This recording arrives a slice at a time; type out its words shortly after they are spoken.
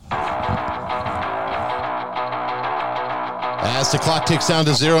As the clock ticks down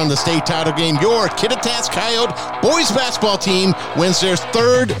to 0 in the state title game, your Kittitas Coyote boys basketball team wins their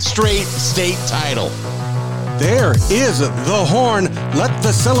third straight state title. There is the horn. Let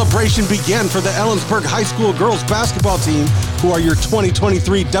the celebration begin for the Ellensburg High School girls basketball team, who are your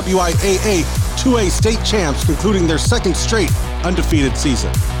 2023 WIAA 2A state champs, concluding their second straight undefeated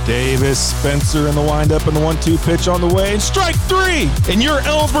season. Davis, Spencer in the windup and the 1-2 pitch on the way, and strike three! And your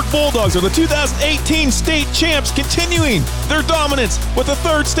Ellensburg Bulldogs are the 2018 state champs, continuing their dominance with the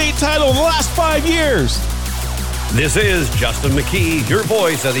third state title in the last 5 years. This is Justin McKee, your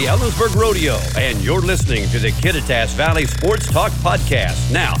voice of the Ellensburg Rodeo, and you're listening to the Kittitas Valley Sports Talk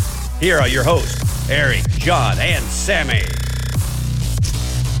Podcast. Now, here are your hosts, Eric, John, and Sammy.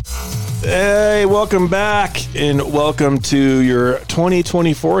 Hey, welcome back, and welcome to your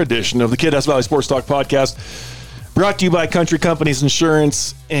 2024 edition of the Kittitas Valley Sports Talk Podcast, brought to you by Country Companies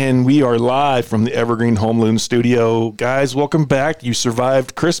Insurance, and we are live from the Evergreen Home Loan Studio. Guys, welcome back. You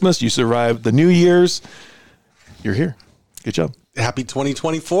survived Christmas. You survived the New Year's. You're here. Good job. Happy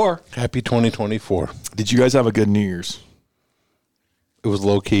 2024. Happy 2024. Did you guys have a good New Year's? It was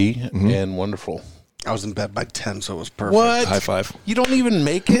low-key and wonderful. I was in bed by 10, so it was perfect. What? High five. You don't even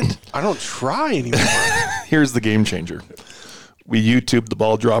make it? I don't try anymore. Here's the game changer. We YouTubed the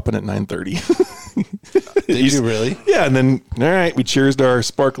ball dropping at 9:30. Did you really? Yeah, and then, all right, we cheers to our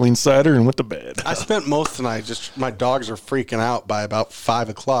sparkling cider and went to bed. I spent most tonight just, my dogs are freaking out by about 5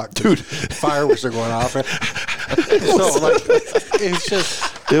 o'clock. Dude. Fireworks are going off. So, like, it's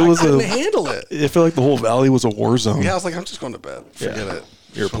just, I couldn't handle it. I feel like the whole valley was a war zone. Yeah, I was like, I'm just going to bed. Forget it.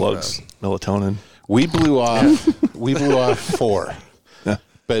 Earplugs, melatonin. We blew off 4,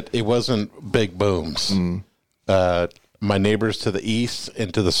 but it wasn't big booms. My neighbors to the east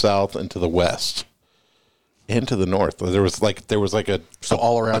and to the south and to the west and to the north. There was like a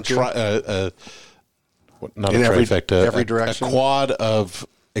all around you? Not In a trifecta, every direction? a quad of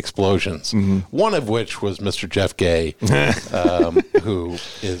explosions. One of which was Mr. Jeff Gay, who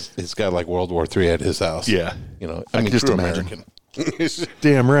is got like World War III at his house. Yeah, you know, I can just true imagine. American.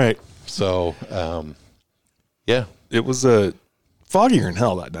 Damn right. So, yeah, it was foggier than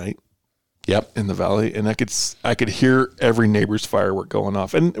hell that night. Yep, in the valley, and I could hear every neighbor's firework going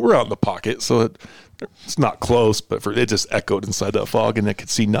off, and we're out in the pocket, so it's not close, but it just echoed inside that fog, and I could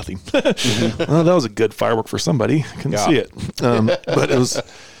see nothing. Well, that was a good firework for somebody. I couldn't see it, but it was.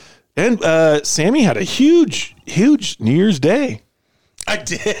 And Sammy had a huge New Year's Day. I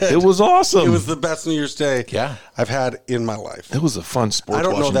did. It was awesome. It was the best New Year's Day I've had in my life. It was a fun sports. I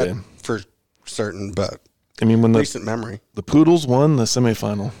don't know that day. for certain, but I mean, when recent memory, the Poodles won the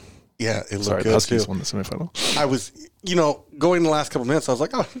semifinal. Yeah, it looked Sorry, good the Huskies too. won the semifinal. I was, going the last couple minutes, I was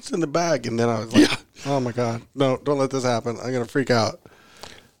like, oh, it's in the bag. And then I was like, oh my God, no, don't let this happen. I'm going to freak out.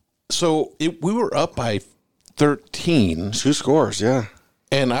 So we were up by 13. 2 scores, yeah.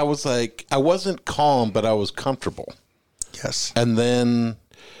 And I was like, I wasn't calm, but I was comfortable. Yes. And then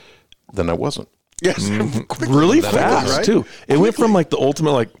I wasn't. Yes. Really fast, right? too. It went from like the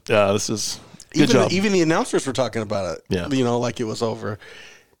ultimate, this is good job. Even the announcers were talking about it. Yeah. Like it was over.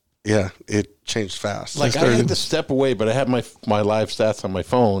 Yeah, it changed fast. Like I had to step away, but I had my live stats on my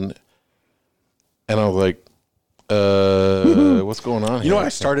phone, and I was like, what's going on here? I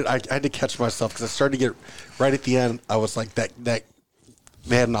started, I had to catch myself because I started to get, right at the end, I was like, that they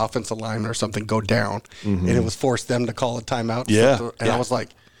had an offensive lineman or something go down, and it was forced them to call a timeout. Yeah. And I was like,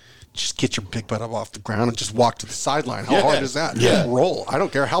 just get your big butt up off the ground and just walk to the sideline. How hard is that? Yeah. Just roll. I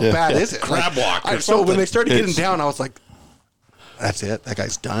don't care. How bad is it? Crab walk or So when something. they started getting down, I was like, that's it. That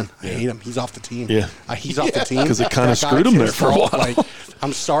guy's done. I hate him. He's off the team. Yeah. He's off the team. 'Cause it kinda That guy screwed him there is for a while. Like,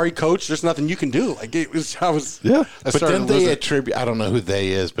 I'm sorry, coach. There's nothing you can do. Like it was. I But started then they losing. attribute, I don't know who they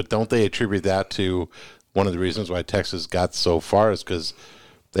is, but don't they attribute that to one of the reasons why Texas got so far is because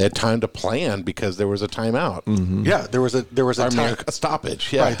they had time to plan because there was a timeout. Yeah, there was a time. A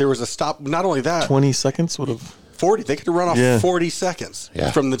stoppage. Yeah. Right, there was a stop. Not only that, 20 seconds would have. 40. They could run off Yeah. 40 seconds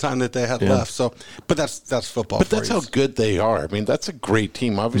from the time that they had left. So, but that's football. But that's how good they are. I mean, that's a great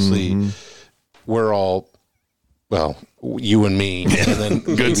team. Obviously, we're all, well, you and me, and then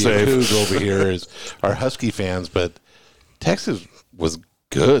Good save. Coog over here is our Husky fans. But Texas was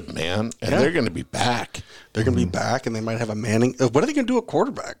good, man, and they're going to be back. They're going to be back, and they might have a Manning. What are they going to do at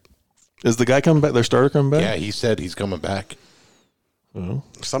quarterback? Is the guy coming back? Their starter coming back? Yeah, he said he's coming back.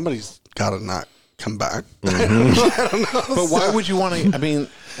 Somebody's got to not come back. I don't know. But why would you want to? I mean,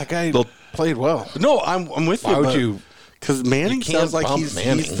 that guy played well. No, I'm with you. Why would you? Because Manning can't sounds like bump he's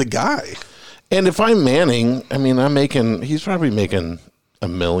Manning. the guy. And if I'm Manning, I mean, he's probably making $1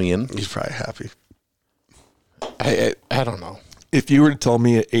 million. He's probably happy. I don't know. If you were to tell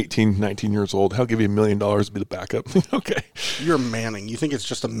me at 18, 19 years old, I'll give you $1 million to be the backup. Okay. You're Manning. You think it's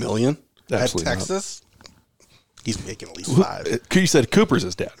just $1 million Absolutely at Texas? He's making at least 5. You said Cooper's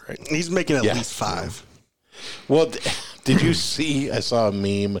his dad, right? He's making at least 5. Well, did you see? I saw a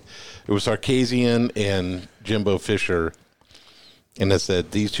meme. It was Sarkisian and Jimbo Fisher, and it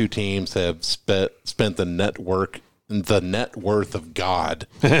said these two teams have spent the net worth of God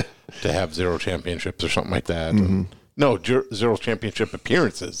to have 0 championships or something like that. Mm-hmm. No, 0 championship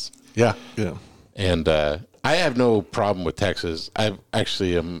appearances. Yeah. Yeah. And I have no problem with Texas. I've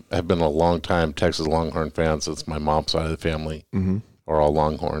actually have been a long time Texas Longhorn fan since my mom's side of the family are all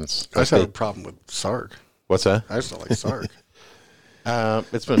Longhorns. I just have a problem with Sark. What's that? I just don't like Sark.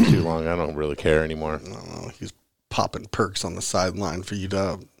 It's been too long. I don't really care anymore. I don't know. He's popping perks on the sideline for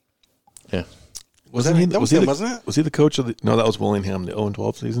UW. Yeah. Wasn't he? That was him, him, wasn't it? Was he the coach of the? No, that was Willingham, the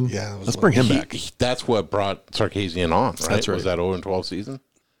 0-12 season. Yeah, that was let's bring him back. That's what brought Sarkisian on, right? That's right. Was that 0-12 season?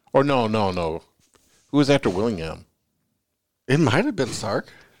 Or no. Who was after Willingham? It might have been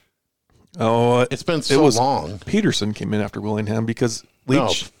Sark. Oh, It's been so long. Peterson came in after Willingham because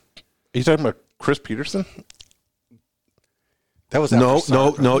Leach. Are you talking about Chris Peterson? That was after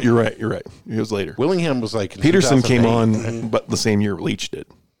Sark. No. You're right. It was later. Willingham was like in Peterson came 2008. on, but the same year Leach did.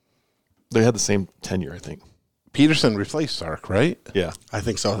 They had the same tenure, I think. Peterson replaced Sark, right? Yeah. I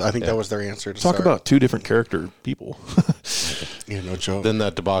think so. I think that was their answer to Talk Sark. about 2 different character people. Yeah, no joke. Then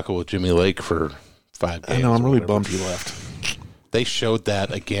that debacle with Jimmy Lake for 5 games. I know. I'm or really whatever. bummed he left. They showed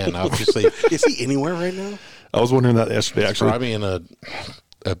that again. Obviously, Is he anywhere right now? I was wondering that yesterday. Actually, probably in a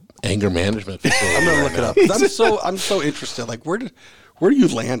anger management facility. I'm gonna look it up. I'm so interested. Like, where do you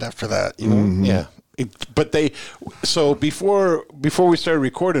land after that? You know? Yeah. So before we started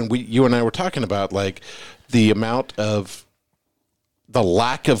recording, you and I were talking about like the amount of the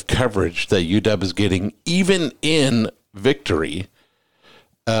lack of coverage that UW is getting, even in victory.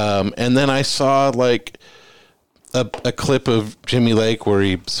 And then I saw like a clip of Jimmy Lake where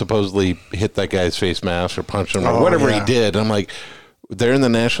he supposedly hit that guy's face mask or punched him or whatever he did. I'm like, they're in the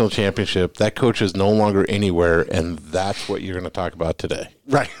national championship. That coach is no longer anywhere, and that's what you're going to talk about today.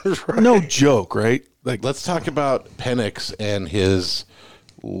 Right. no joke, right? Like, let's talk about Penix and his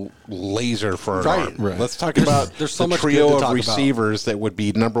laser for an arm. Right. Let's talk about there's so the much trio good to of talk receivers that would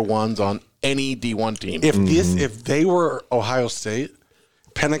be number ones on any D1 team. If they were Ohio State,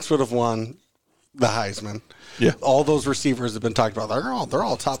 Penix would have won the Heisman. Yeah. All those receivers have been talked about. They're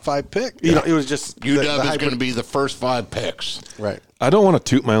all top 5 pick. You know, it was just UW is going to be the first 5 picks. right. I don't want to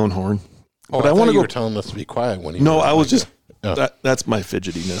toot my own horn, but I want to you go. were telling us to be quiet when you. No, were I was like just. that. That's my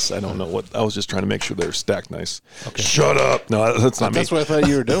fidgetiness. I don't know what. I was just trying to make sure they're stacked nice. Okay. Shut up. No, that's not me. That's what I thought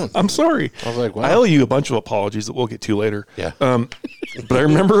you were doing. I'm sorry. I was like, wow. I owe you a bunch of apologies that we'll get to later. Yeah. But I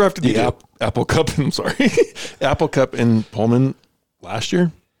remember after the Yeah. Apple Cup. I'm sorry, Apple Cup in Pullman last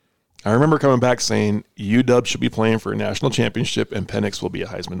year. I remember coming back saying UW should be playing for a national championship and Penix will be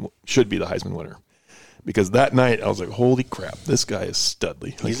should be the Heisman winner. Because that night I was like, holy crap, this guy is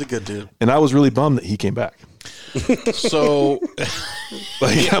studly. Like, He's a good dude. and I was really bummed that he came back. So,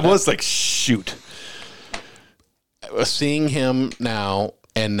 Like, I was like, shoot. seeing him now,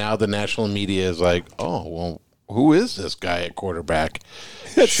 and now the national media is like, oh, well, who is this guy at quarterback?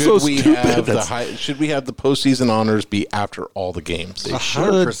 That's so stupid. Should we have the postseason honors be after all the games? They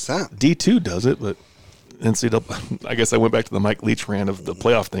 100%. D2 does it, but NCAA, I guess I went back to the Mike Leach rant of the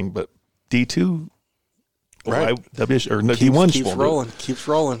playoff thing, but D2, Right. D1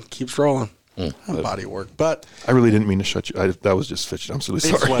 Keeps rolling. Body work. But I really didn't mean to shut you. That was just fidget. I'm really it's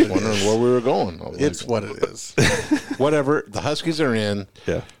sorry. what it Wondering is. where we were going. It's what it is. Whatever. The Huskies are in.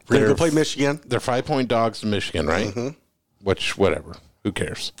 Yeah. We're going to They're go play Michigan. They're 5-point dogs to Michigan, right? Mm-hmm. Which, whatever. Who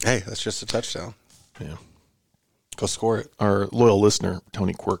cares? Hey, that's just a touchdown. Yeah. Go score it. Our loyal listener,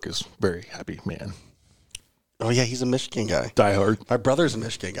 Tony Quirk, is very happy, man. Oh, yeah, he's a Michigan guy. Die hard. My brother's a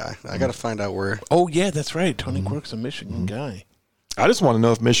Michigan guy. I got to find out where. Oh, yeah, that's right. Tony Quirk's a Michigan guy. I just want to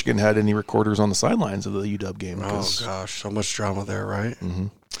know if Michigan had any recorders on the sidelines of the UW game. Oh, 'cause gosh, so much drama there, right?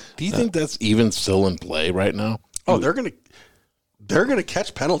 Do you think that's even still in play right now? Oh, they're gonna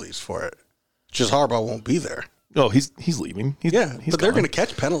catch penalties for it. Just Harbaugh won't be there. No, he's leaving. He's But they're gone. going to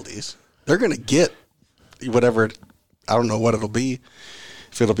catch penalties. They're going to get whatever. I don't know what it'll be.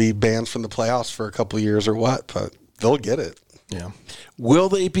 If it'll be bans from the playoffs for a couple of years or what, but they'll get it. Yeah. Will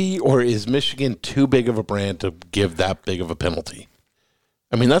they be, or is Michigan too big of a brand to give that big of a penalty?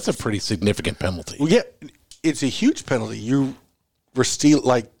 I mean, that's a pretty significant penalty. Well, yeah, it's a huge penalty. You were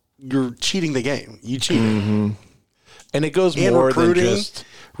you're cheating the game. You cheated. And it goes And more recruiting, than just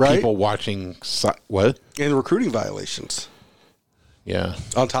right? people watching. What? And recruiting violations. Yeah.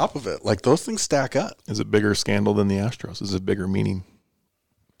 On top of it, like those things stack up. Is it bigger scandal than the Astros? Is it bigger meaning?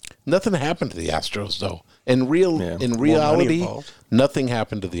 Nothing happened to the Astros, though. In money reality, involved. nothing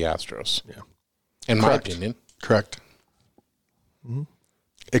happened to the Astros. Yeah. In my opinion. Correct.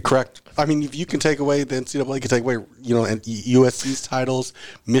 Correct. I mean, if you can take away the NCAA, you can take away, and USC's titles,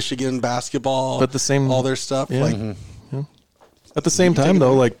 Michigan basketball, but the same, all their stuff. Yeah. Like, at the same time,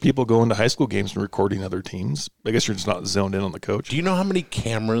 though, like people go into high school games and recording other teams. I guess you're just not zoned in on the coach. Do you know how many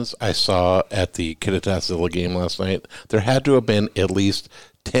cameras I saw at the Kittitas-Zilla game last night? There had to have been at least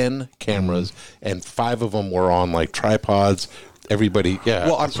 10 cameras, and 5 of them were on like tripods. Everybody, yeah.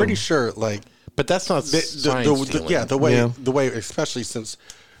 well, I'm pretty sure, like, but that's not the way, especially since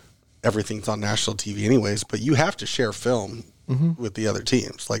everything's on national TV, anyways. But you have to share film with the other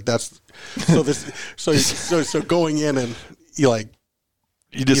teams. Like that's so going in and you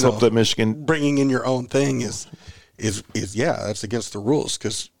just hope that Michigan bringing in your own thing is that's against the rules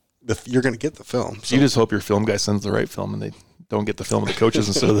because you're going to get the film. So. You just hope your film guy sends the right film and they don't get the film of the coaches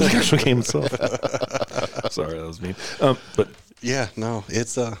instead of the actual game itself. Sorry, that was mean. But yeah, no,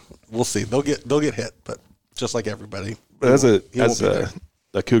 it's we'll see. They'll get hit, but just like everybody. As a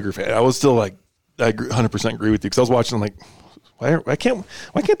Cougar fan, I was still like I 100% agree with you because I was watching like why can't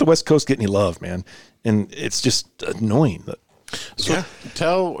the West Coast get any love, man? And it's just annoying. So yeah.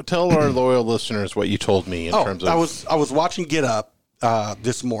 Tell our loyal listeners what you told me in terms of. I was watching Get Up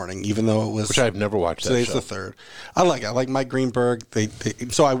this morning, even though it was which I've never watched. Today's that show. The third. I like Mike Greenberg.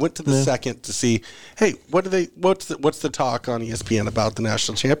 So I went to the second to see, hey, what's the talk on ESPN about the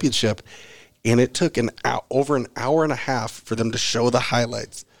national championship? And it took over an hour and a half for them to show the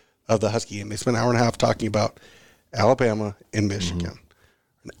highlights of the Husky game. They spent an hour and a half talking about Alabama and Michigan.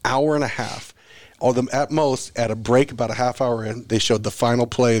 An hour and a half. At most, at a break about a half hour in, they showed the final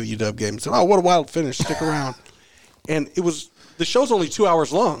play of the UW game and said, oh, what a wild finish. Stick around. And the show's only 2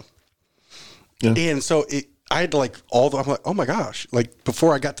 hours long. Yeah. And so I had I'm like, oh my gosh. Like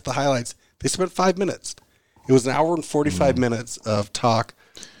before I got to the highlights, they spent 5 minutes. It was an hour and 45 minutes of talk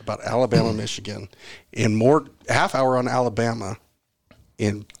about Alabama, Michigan, and half hour on Alabama,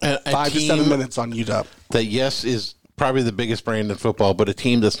 and 5 to 7 minutes on UW. That is probably the biggest brand in football, but a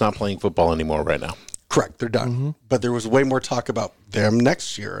team that's not playing football anymore right now. Correct, they're done. But there was way more talk about them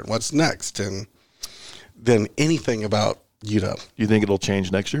next year and what's next, and than anything about UW. You think it'll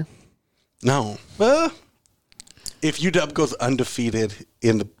change next year? No. If UW goes undefeated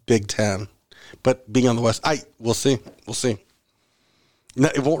in the Big Ten, but being on the West, we'll see. We'll see. No,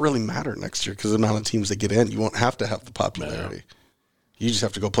 it won't really matter next year because the amount of teams that get in, you won't have to have the popularity. No. You just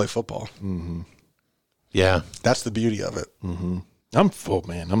have to go play football. Mm-hmm. Yeah. That's the beauty of it. Mm-hmm. I'm full,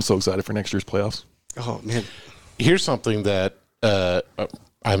 man. I'm so excited for next year's playoffs. Oh, man. Here's something that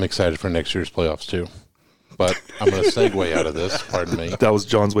I'm excited for next year's playoffs, too. But I'm going to segue out of this. Pardon me. That was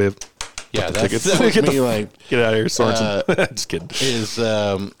John's way of that was me like, get out of here, Sorensen. Just kidding. Is,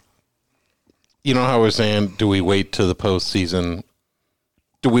 you know how I was saying, do we wait till the postseason?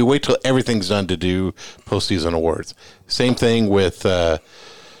 Do we wait till everything's done to do postseason awards? Same thing with NIL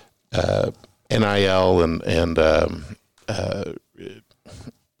and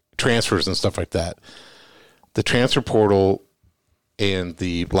transfers and stuff like that. The transfer portal and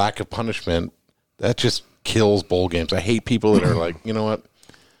the lack of punishment, that just kills bowl games. I hate people that are like, you know what?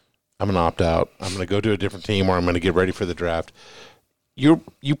 I'm going to opt out. I'm going to go to a different team or I'm going to get ready for the draft. You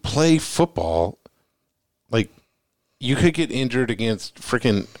play football. Like, you could get injured against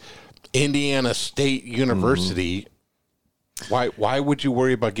freaking Indiana State University. Why would you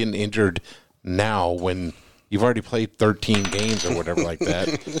worry about getting injured now when you've already played 13 games or whatever like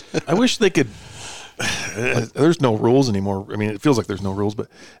that? I wish they could. There's no rules anymore. I mean, it feels like there's no rules, but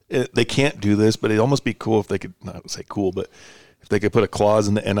they can't do this. But it'd almost be cool if they could, not say cool, but if they could put a clause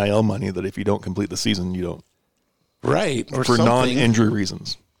in the NIL money that if you don't complete the season, you don't. Right. Or for non-injury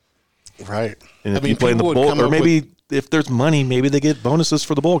reasons. Right. And if you play in the bowl, or maybe if there's money, maybe they get bonuses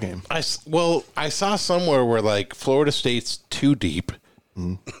for the bowl game. I saw somewhere where like Florida State's too deep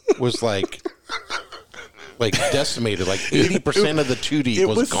was like decimated. Like 80% of the too deep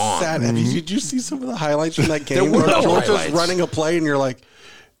was gone. Sad. Did you see some of the highlights from that game? Where Georgia's running a play and you're like,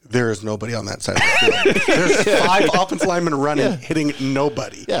 there is nobody on that side of the field. There's 5 offensive linemen running, hitting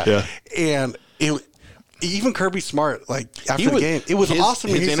nobody. Yeah. And even Kirby Smart, like after the game, it was awesome.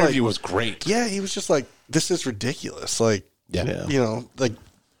 His interview was great. Yeah, he was just like, "This is ridiculous." Like, yeah. You know, like,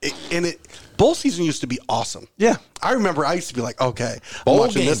 bowl season used to be awesome. Yeah, I remember I used to be like, "Okay, bowl I'm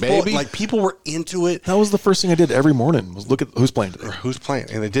watching game, this baby." Bowl. Like people were into it. That was the first thing I did every morning was look at who's playing today. Or who's playing,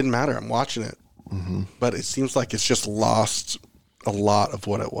 and it didn't matter. I'm watching it, but it seems like it's just lost a lot of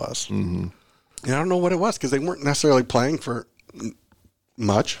what it was. And I don't know what it was because they weren't necessarily playing for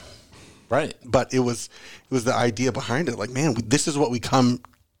much. Right. But it was the idea behind it. Like, man, this is what we come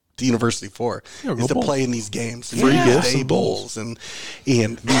to university for, is to play in these games, and free gifts and bowls, and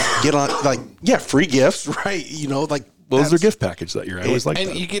get on, like, free gifts, right? You know, like, what was their gift package that year? I always like that.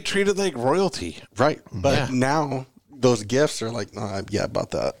 And you get treated like royalty. Right. But now those gifts are like, I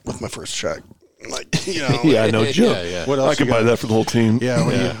bought that with my first check. Like, you know. Yeah, no joke. Yeah. What else I could buy that for the whole team.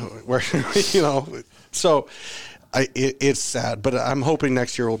 Yeah. Where, you know, so it's sad, but I'm hoping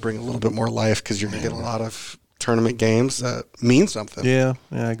next year will bring a little bit more life, because you're going to get a lot of tournament games that mean something. Yeah,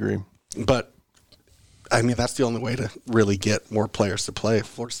 I agree. But, I mean, that's the only way to really get more players to play.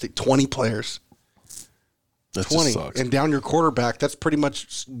 Florida State, 20 players. That 20. just sucks. And down your quarterback, that's pretty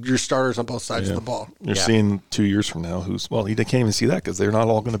much your starters on both sides of the ball. You're seeing 2 years from now you can't even see that, because they're not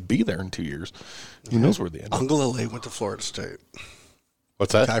all going to be there in 2 years. Who knows where they end up? Ungalale went to Florida State.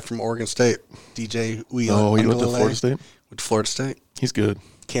 What's that? Guy from Oregon State, DJ Uya. Oh, he went to Florida State? Went to Florida State. He's good.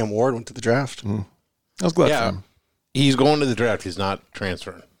 Cam Ward went to the draft. I was glad for him. He's going to the draft. He's not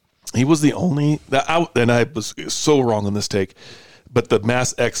transferring. He was the only and I was so wrong on this take, but the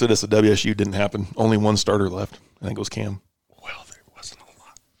mass exodus of WSU didn't happen. Only one starter left. I think it was Cam. Well, there wasn't a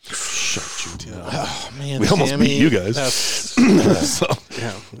lot. Shut you down. Oh, man. We almost beat you guys. So,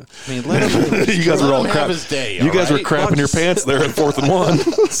 Yeah. I mean, let him, you guys were all have crap. his day. You guys were right? crapping your pants there at 4th and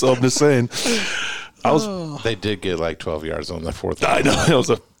 1. So I'm just saying. They did get like 12 yards on the fourth. I know. It was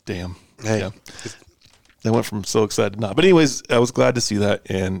a damn. Hey. Yeah. They went from so excited to not. But anyways, I was glad to see that,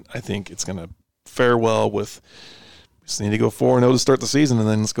 and I think it's going to fare well with. We just need to go 4-0 to start the season, and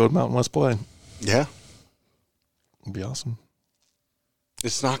then let's go to Mountain West play. Yeah. It'd be awesome.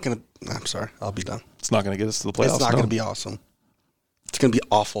 It's not going to. I'm sorry. I'll be done. It's not going to get us to the playoffs. It's not going to be awesome. It's going to be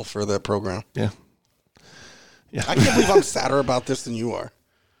awful for the program. Yeah. I can't believe I'm sadder about this than you are.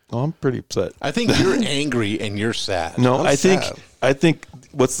 Oh, I'm pretty upset. I think you're angry and you're sad. No, I'm I think sad.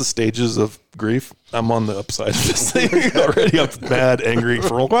 what's the stages of grief? I'm on the upside of this thing already. I'm mad, angry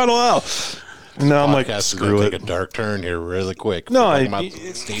for quite a while. And now I'm like, screw it. Take a dark turn here really quick. No, We're it talking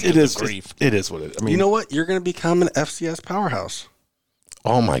about stages is. of grief. It is what it. I mean, You know what? You're going to become an FCS powerhouse.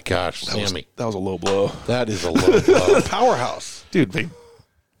 Oh my gosh, Sammy, that was a low blow, that is a low blow. Powerhouse. dude. We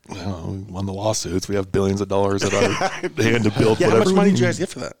won the lawsuits. We have billions of dollars at our hand to build Yeah, whatever. how much money did you guys get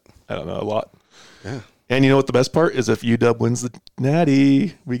for that? I don't know, a lot. Yeah. And you know what the best part is? If UW wins the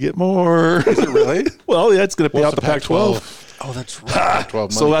Natty, we get more. Is it really? Well, yeah, it's going to pay out the Pac-12. Oh, that's right.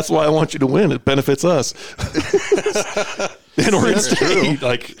 Pac-12 So money. that's why I want you to win. It benefits us. And Oregon State,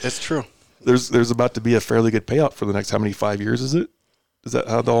 like, It's true. there's about to be a fairly good payout for the next, how many, 5 years is it? Is that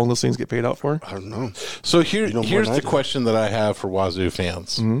how long those things get paid out for? I don't know. So know more here's than I the do. question that I have for Wazoo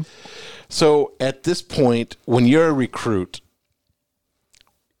fans. So at this point, when you're a recruit,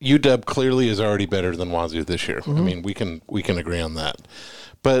 UW clearly is already better than Wazoo this year. I mean, we can agree on that.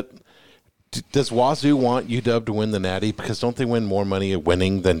 But does Wazoo want UW to win the Natty? Because don't they win more money at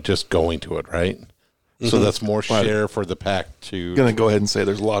winning than just going to it, right? So that's more share for the Pac to. I'm going to go ahead and say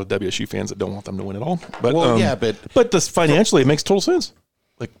there's a lot of WSU fans that don't want them to win at all. But, Well, yeah, but this financially, it makes total sense.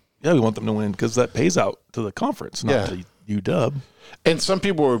 Like, yeah, we want them to win because that pays out to the conference, not to UW. And some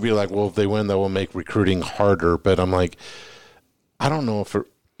people would be like, well, if they win, that will make recruiting harder. But I'm like, I don't know if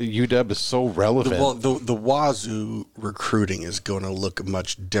UW is so relevant. Well, the Wazoo recruiting is going to look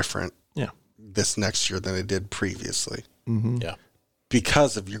much different this next year than it did previously. Yeah.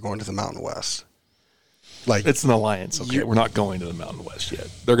 Because of you're going to the Mountain West. Like, It's an alliance. Okay, we're not going to the Mountain West yet.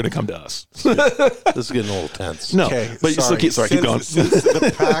 They're going to come to us. This is getting a little tense. No, okay, but you still keep going. Since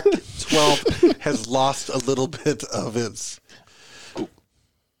the Pac-12 has lost a little bit of its.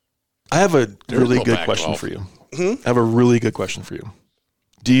 I have a really no good Pac-12. question for you. I have a really good question for you.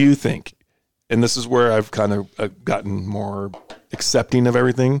 Do you think, and this is where I've kind of gotten more accepting of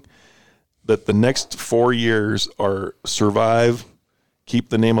everything, that the next 4 years are survive, keep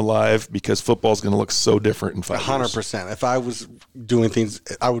the name alive, because football is going to look so different in 5 years? 100%. If I was doing things,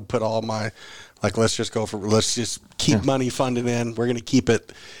 I would put all my, like, let's just keep money funded in. We're going to keep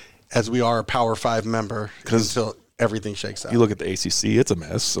it as we are a Power 5 member until everything shakes out. You look at the ACC, it's a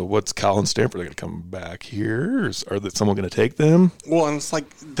mess. So what's Cal and Stanford? They're going to come back here? Are that someone going to take them? Well, and it's like,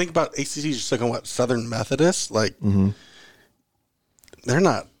 think about ACC, just looking at what, Southern Methodist? Like, they're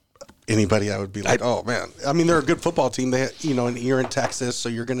not anybody I would be like, oh, man. I mean, they're a good football team. They, and you're in Texas, so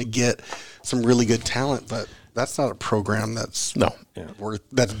you're going to get some really good talent, but that's not a program that's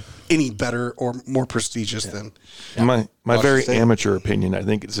that's any better or more prestigious than My very State. amateur opinion, I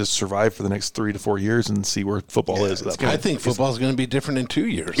think it's just survive for the next 3 to 4 years and see where football is at that point. I think football is going to be different in 2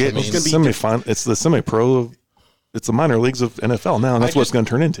 years. It's it's the semi-pro. It's the minor leagues of NFL now, and that's what it's going to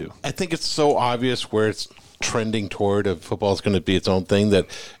turn into. I think it's so obvious where it's trending toward of football is going to be its own thing, that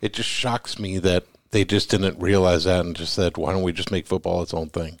it just shocks me that they just didn't realize that and just said, why don't we just make football its own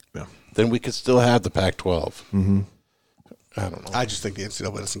thing? Yeah. Then we could still have the Pac-12. Mm-hmm. I don't know. I just think the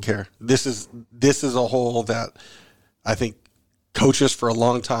NCAA doesn't care. This is a hole that I think coaches for a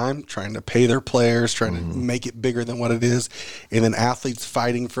long time trying to pay their players, trying to make it bigger than what it is, and then athletes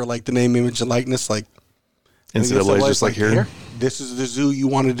fighting for like the name, image, and likeness. Like NCAA is just like here. This is the zoo you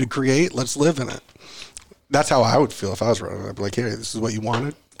wanted to create. Let's live in it. That's how I would feel if I was running. I'd be like, hey, this is what you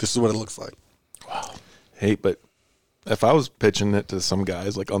wanted. This is what it looks like. Wow. Hey, but if I was pitching it to some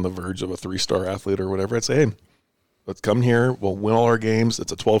guys like on the verge of a 3-star athlete or whatever, I'd say, hey, let's come here. We'll win all our games.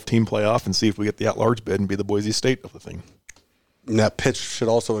 It's a 12-team playoff and see if we get the at-large bid and be the Boise State of the thing. And that pitch should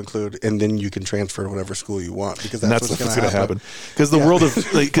also include, and then you can transfer to whatever school you want, because that's what's going to happen. Because the world of,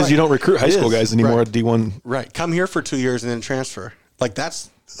 because you don't recruit high school guys anymore at D1. Right. Come here for 2 years and then transfer. Like, that's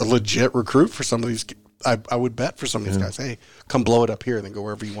a legit recruit for some of these. I would bet for some of these guys, hey, come blow it up here and then go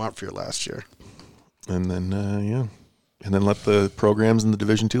wherever you want for your last year. And then, and then let the programs in the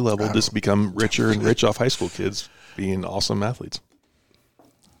Division II level just become richer and rich off high school kids being awesome athletes.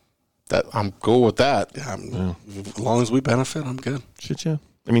 That I'm cool with that. Yeah, as long as we benefit, I'm good. Shit, yeah.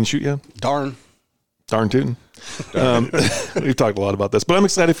 I mean, shoot, yeah. Darn tootin'. We've talked a lot about this, but I'm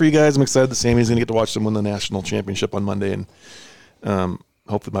excited for you guys. I'm excited that Sammy's going to get to watch them win the national championship on Monday, and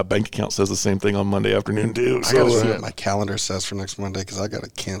hopefully my bank account says the same thing on Monday afternoon too. I got to see what my calendar says for next Monday, because I got to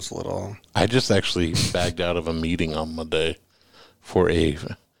cancel it all. I just actually bagged out of a meeting on Monday for a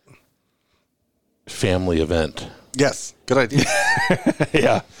family event. Yes, good idea.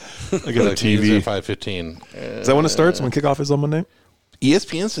 Yeah. I got a TV at 5:15. Is that when it starts? When kickoff is on Monday?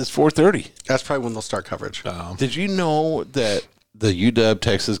 ESPN says 4:30. That's probably when they'll start coverage. Did you know that the UW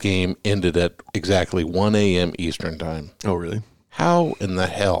Texas game ended at exactly 1 a.m. Eastern time? Oh, really? How in the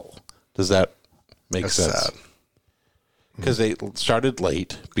hell does that make sense? Sad. Because they started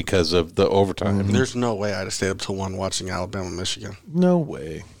late because of the overtime. There's no way I'd have stayed up till 1 watching Alabama, Michigan. No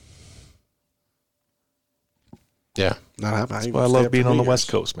way. Yeah. Not happening. I love being on the West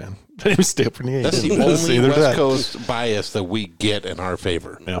Coast, man. I didn't even stay up for the 8. That's the only West Coast bias that we get in our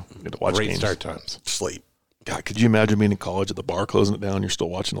favor. Yeah. Get to watch Great games. start times. Sleep. God, could you imagine being in college at the bar closing it down, you're still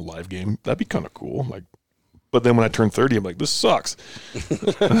watching a live game? That'd be kind of cool. Like, but then when I turn 30, I'm like, this sucks.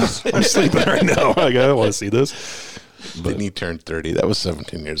 I'm sleeping right now. Like, I don't want to see this. Didn't he turn 30? That was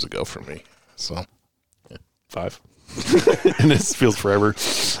 17 years ago for me. So, 5. And this feels forever.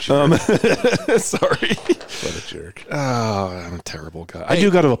 Sorry. What a jerk. Oh, I'm a terrible guy. I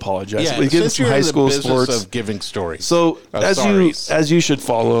do got to apologize. Yeah, we get since some you're high in the school business sports of giving stories. So stories. as you should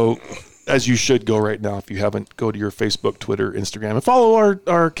follow, as you should go right now, if you haven't, go to your Facebook, Twitter, Instagram, and follow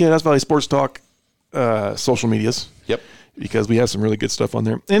our Kid Valley Sports Talk social medias. Yep. Because we have some really good stuff on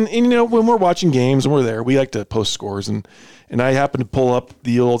there. And you know, when we're watching games and we're there, we like to post scores. And I happened to pull up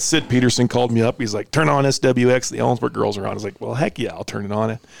the old Sid Peterson called me up. He's like, turn on SWX. The Ellensburg girls are on. I was like, well, heck yeah, I'll turn it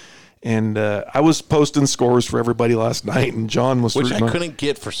on. And I was posting scores for everybody last night. And John was... Which I couldn't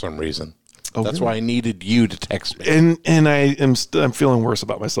get for some reason. Oh, That's really? why I needed you to text me. And I'm feeling worse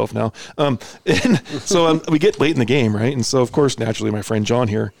about myself now. And so we get late in the game, right? And so, of course, naturally, my friend John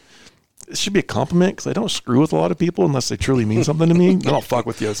here, it should be a compliment because I don't screw with a lot of people unless they truly mean something to me. Then I'll fuck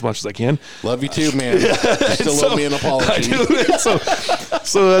with you as much as I can. Love you too, man. You still owe me an apology. So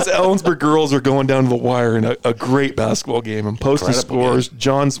as Ellensburg girls are going down to the wire in a great basketball game and posting Incredible scores, game.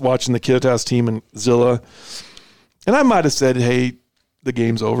 John's watching the Kittitas team and Zilla. And I might have said, hey, the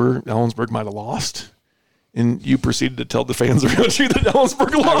game's over. Ellensburg might have lost. And you proceeded to tell the fans around you that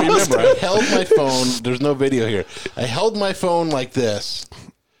Ellensburg lost. I remember I held my phone. There's no video here. I held my phone like this.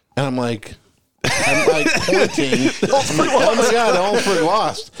 And I'm like pointing. I'm like, oh my God, Ellensburg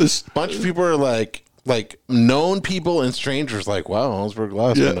lost. A bunch of people are like known people and strangers like, wow, Ellensburg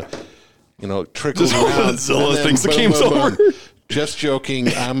lost. Yeah. And, trickles Just around. Zilla And then thinks the game's over. Just joking.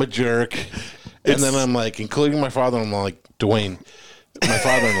 I'm a jerk. And then I'm like, including my father, I'm like, Dwayne. My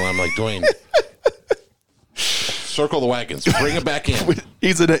father-in-law, I'm like, Dwayne. Circle the wagons. Bring it back in.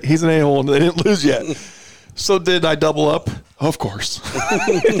 He's an a-hole and they didn't lose yet. So did I double up? Of course.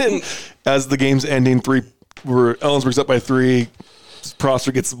 As the game's ending, Ellensburg's up by 3.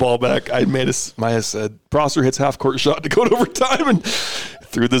 Prosser gets the ball back. Maya said, Prosser hits half-court shot to go to overtime and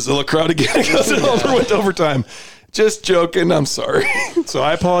threw the Zilla crowd again because Ellensburg went to overtime. Just joking. I'm sorry. So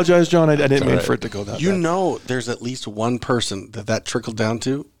I apologize, John. I didn't mean for it to go that bad. Know there's at least one person that trickled down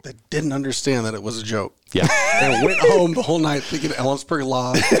to that didn't understand that it was a joke. Yeah. And went home the whole night thinking Ellensburg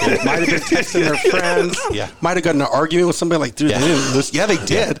lost. Might have been texting their friends. Yeah. Might have gotten in an argument with somebody like, dude, they didn't lose. Yeah, they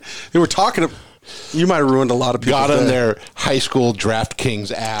did. They were talking. You might have ruined a lot of people's got on day. their high school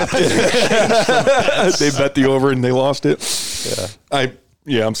DraftKings app. They bet the over and they lost it.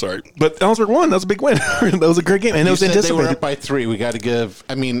 I'm sorry. But Ellensburg won. That was a big win. That was a great game. And it was They were anticipated. up by 3. We got to give.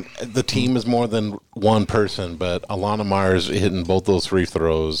 I mean, the team is more than one person, but Alana Myers hitting both those free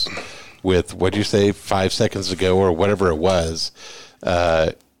throws with, what'd you say, 5 seconds to go or whatever it was.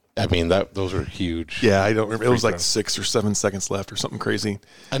 I mean, those are huge. Yeah, I don't remember. It was like 6 or 7 seconds left or something crazy.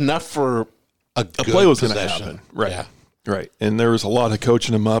 Enough for a good play was going to possession. happen. Right. Yeah. Right. And there was a lot of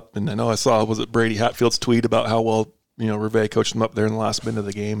coaching him up. And I know I saw, was it Brady Hatfield's tweet about how well, Rivet coached him up there in the last minute of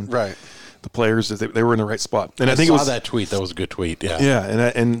the game. Right. The players, they were in the right spot. And I think saw it was that tweet. That was a good tweet. Yeah.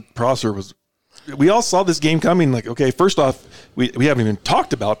 Yeah. And Prosser was, we all saw this game coming. Like, okay, first off, we haven't even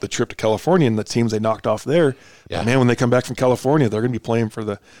talked about the trip to California and the teams they knocked off there. Yeah. But man, when they come back from California, they're going to be playing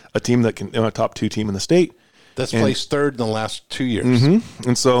for a team that can, a top 2 team in the state. That's placed third in the last 2 years. Mm-hmm.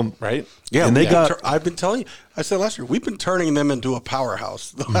 And so, right? Yeah. And I've been telling you, I said last year, we've been turning them into a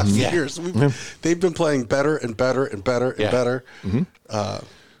powerhouse the last few years. They've been playing better and better and better and better. Mm-hmm.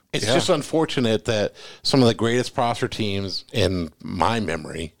 It's just unfortunate that some of the greatest Prosser teams in my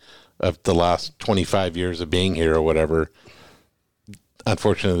memory of the last 25 years of being here or whatever,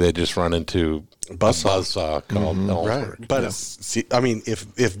 unfortunately, they just run into a buzzsaw called Ellensburg. Right. But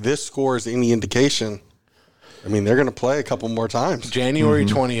if this score is any indication, I mean, they're going to play a couple more times. January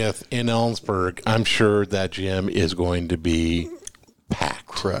 20th in Ellensburg, I'm sure that gym is going to be packed.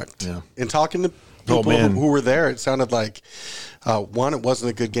 Correct. Yeah. In talking to people who were there, it sounded like, one, it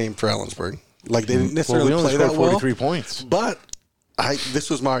wasn't a good game for Ellensburg. Like, they didn't necessarily play that well. 43 points. But this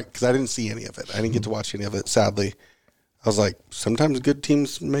was because I didn't see any of it. I didn't get to watch any of it, sadly. I was like, sometimes good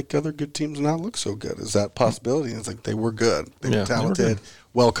teams make other good teams not look so good. Is that a possibility? And it's like, they were good. They were talented,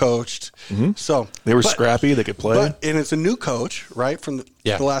 well coached. Mm-hmm. So they were scrappy. They could play. And it's a new coach, right, from the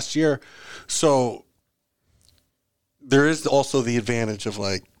last year. So there is also the advantage of,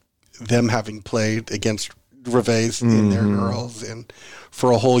 like, them having played against Revets and their girls and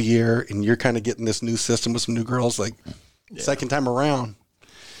for a whole year. And you're kind of getting this new system with some new girls, like, second time around.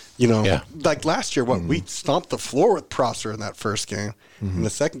 Like last year, we stomped the floor with Prosser in that first game. In the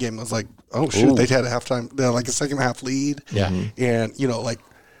second game, I was like, oh, shoot, they had a halftime, like a second half lead. Yeah. And, like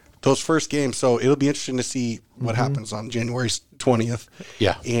those first games. So it'll be interesting to see what happens on January 20th.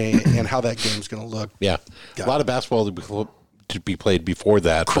 Yeah. And how that game's going to look. Yeah. A lot of basketball to be played before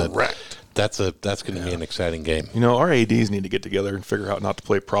that. Correct. That's going to be an exciting game. Our ADs need to get together and figure out not to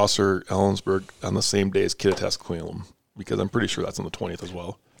play Prosser, Ellensburg on the same day as Kittitas Cleveland, because I'm pretty sure that's on the 20th as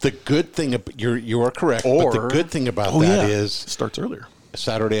well. The good thing, you are correct, but the good thing about that is it starts earlier.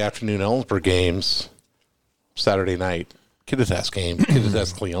 Saturday afternoon Ellensburg games, Saturday night Kittitas games,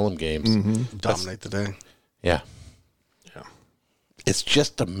 Kittitas Cleveland games. Dominate the day. Yeah. It's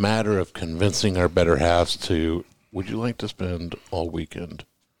just a matter of convincing our better halves to, would you like to spend all weekend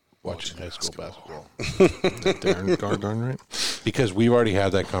watching high school basketball? Darn right. Because we've already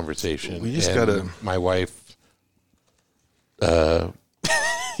had that conversation. We just got to... My wife...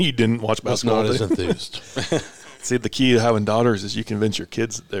 You didn't watch basketball. Was not as enthused. See, the key to having daughters is you convince your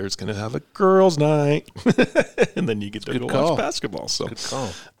kids that there's going to have a girls' night, and then you get to go watch basketball. So, good call.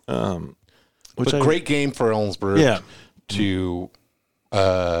 But great game for Ellensburg to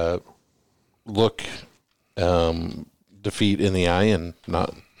look defeat in the eye and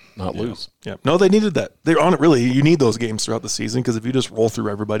not lose. Yeah, no, they needed that. They're on it. Really, you need those games throughout the season because if you just roll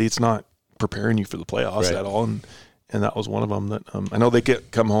through everybody, it's not preparing you for the playoffs at all. And that was one of them that I know they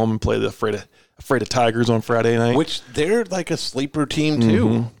come home and play the afraid of Tigers on Friday night, which they're like a sleeper team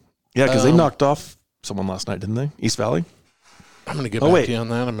too. Yeah, because they knocked off someone last night, didn't they? East Valley. I'm going to get back to you on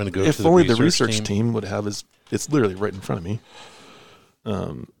that. I'm going to go. If to only the research team would have it's literally right in front of me.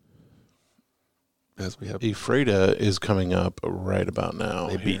 As we have Ephrata is coming up right about now.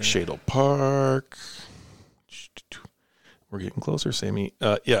 They beat Shadle Park. We're getting closer, Sammy.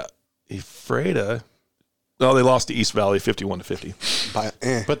 Ephrata. No, they lost to East Valley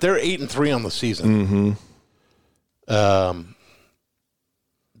 51-50. But they're 8-3 on the season. They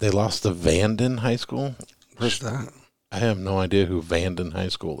lost to Vanden High School. Where's that? I have no idea who Vanden High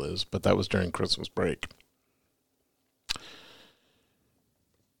School is, but that was during Christmas break.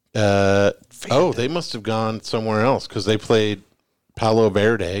 They must have gone somewhere else because they played Palo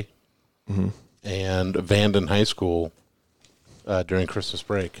Verde and Vanden High School during Christmas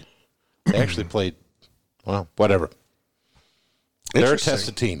break. They actually played. Well, whatever. They're a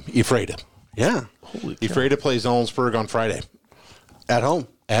tested team. Ephrata. Yeah. Holy cow. Ephrata plays Ellensburg on Friday. At home.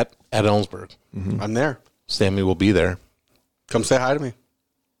 At Ellensburg. I'm there. Sammy will be there. Come say hi to me.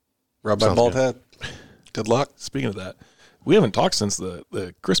 Rub my bald head. Good luck. Speaking of that, We haven't talked since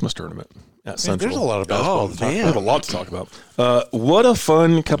the Christmas tournament at Central. There's a lot of basketball to talk We have a lot to talk about. What a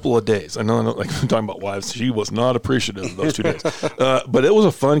fun couple of days. I know like I'm talking about wives. She was not appreciative of those 2 days. But it was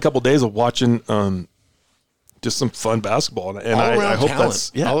a fun couple of days of watching just some fun basketball. And I hope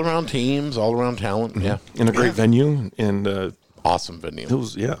talent. All around teams, all around talent. Yeah. In a great venue. And awesome venue. It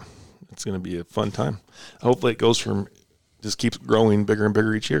was, it's going to be a fun time. Hopefully it goes just keeps growing bigger and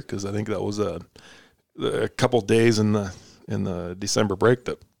bigger each year, because I think that was a couple of days in the December break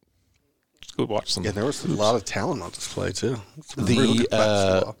that go watch some. Yeah, there was a lot of talent on display too.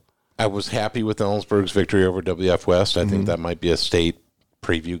 I was happy with Ellensburg's victory over WF West. I think that might be a state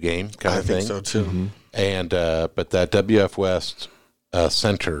preview game kind of thing. I think so too. Mm-hmm. And but that WF West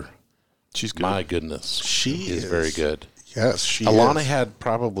center, she's good. My goodness, she is very good. Yes, she Alana is. had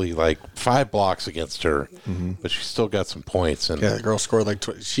probably like 5 blocks against her, but she still got some points. And the girl scored like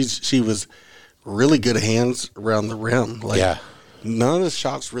she was really good hands around the rim. Like, none of the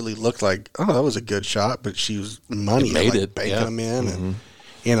shots really looked like, oh, that was a good shot, but she was banking them in.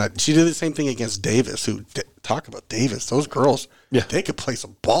 And she did the same thing against Davis, who, talk about Davis. Those girls, they could play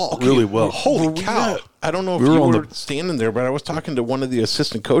some ball. Really well. Holy cow. I don't know if you were standing there, but I was talking to one of the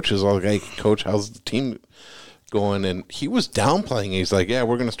assistant coaches. I was like, hey, Coach, how's the team going? And he was downplaying. He's like, yeah,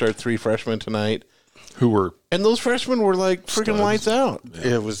 we're going to start 3 freshmen tonight. And those freshmen were like freaking lights out.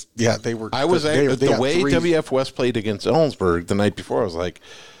 Yeah. It was, they were. I was the way WF West played against Ellensburg the night before. I was like,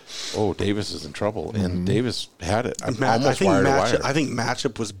 oh, Davis is in trouble, and Davis had it. I think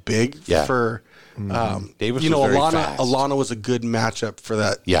matchup was big for Davis. You know, was very fast. Alana was a good matchup for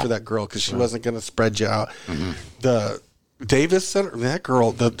that girl, because she wasn't going to spread you out. The Davis center, that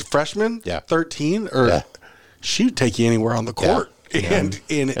girl, the freshman, 13, she would take you anywhere on the court. And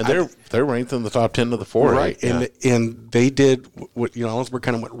they're ranked in the top 10 of the 4, right? And they did what Ellensburg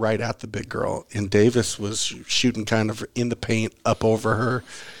kind of went right at the big girl, and Davis was shooting kind of in the paint up over her,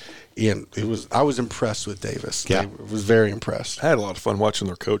 and I was impressed with Davis. I was very impressed. I had a lot of fun watching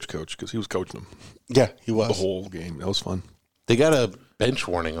their coach because he was coaching them. Yeah, he was the whole game. That was fun. They got a bench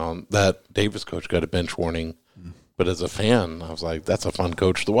warning on that. Davis coach got a bench warning. But as a fan, I was like, that's a fun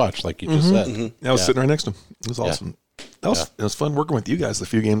coach to watch, like you just said. I was sitting right next to him. It was awesome. It was fun working with you guys the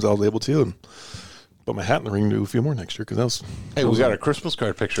few games I was able to, and put my hat in the ring to do a few more next year, because that was. Hey, we got a Christmas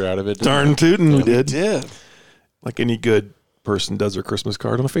card picture out of it. Darn tootin', we did. Yeah, like any good person does their Christmas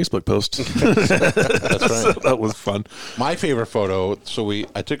card on a Facebook post. That's right. So that was fun. My favorite photo. So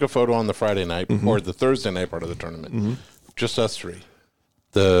I took a photo on the Friday night or the Thursday night part of the tournament, just us 3.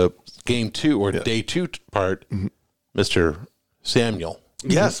 The game 2 or day 2 part, Mr. Samuel.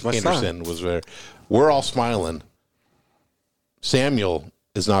 Yes, my Anderson son was there. We're all smiling. Samuel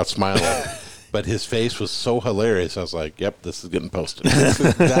is not smiling, but his face was so hilarious. I was like, "Yep, this is getting posted."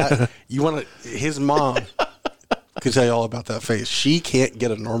 His mom could tell you all about that face. She can't get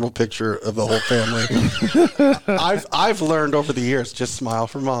a normal picture of the whole family. I've learned over the years, just smile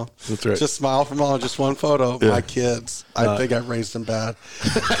for mom. That's right. Just smile for mom. Just one photo. My kids, I think I raised them bad,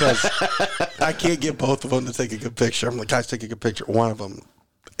 because I can't get both of them to take a good picture. I'm like, guys, take a good picture. One of them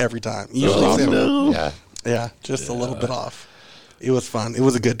every time. Usually, just a little bit off. It was fun. It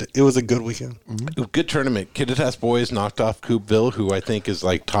was a good weekend. Good tournament. Kittitas boys knocked off Coopville, who I think is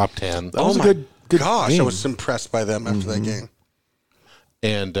like top 10. That was a good gosh, game. I was impressed by them after that game.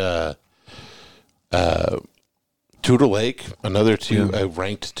 And Tudor Lake, another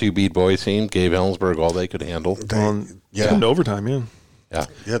ranked 2B boys team, gave Ellensburg all they could handle. In overtime, Yeah,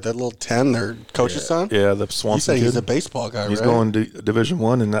 that little 10, their coach's son. Yeah, the Swanson kid. He's kid. a baseball guy, He's right? going to Division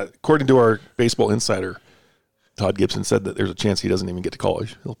I, and according to our baseball insider, Todd Gibson said that there's a chance he doesn't even get to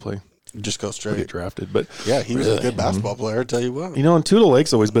college. He'll play. Just go straight. Get drafted. But yeah, he was a good basketball player, I tell you what. And Tudor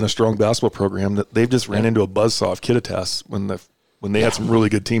Lake's always been a strong basketball program. That they've just ran into a buzzsaw of Kittitas when they had some really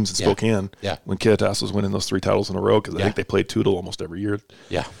good teams in Spokane. Yeah. When Kittitas was winning those 3 titles in a row, because I think they played Tudor almost every year.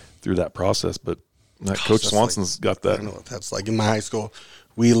 Yeah. Through that process, but Coach Swanson's got that. I don't know what that's like. In my high school,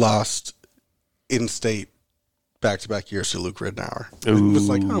 we lost in-state back-to-back years to Luke Ridnour. It was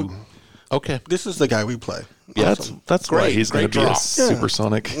like, okay, this is the guy we play. Yeah, awesome. that's great. Why he's going to be a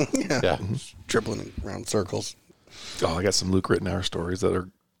supersonic. Dribbling around circles. Oh, I got some Luke Rittenauer stories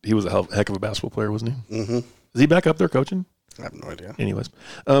he was a heck of a basketball player, wasn't he? Mm-hmm. Is he back up there coaching? I have no idea. Anyways.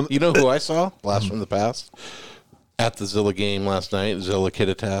 You know who I saw? Blast from the past. At the Zilla game last night, Zilla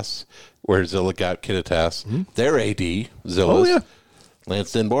Kittitas, where Zilla got Kittitas. Their AD, Zilla's,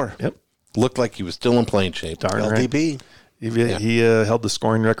 Lance Denboer. Yep. Looked like he was still in playing shape. Darn LDB. Right. He held the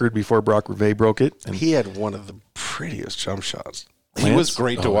scoring record before Brock Reve broke it. And he had one of the prettiest jump shots. He was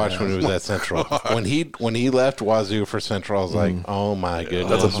great to watch when he was at Central. When he left Wazoo for Central, I was like, oh my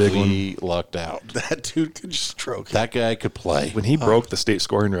goodness, That's a big we lucked out. That dude could just stroke it. That guy could play. When he broke the state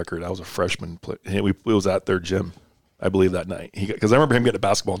scoring record, I was a freshman. We was at their gym, I believe, that night. Because I remember him getting a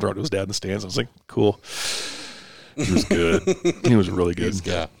basketball and throwing it to his dad in the stands. I was like, cool. He was good. He was really good.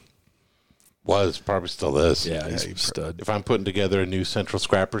 Yeah. Was probably still is. Yeah, he's a stud. If I'm putting together a new Central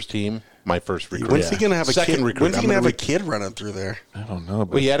Scrappers team, my first recruit. When's he going to have a Second kid? recruit. When's he going to have a kid running through there? I don't know. But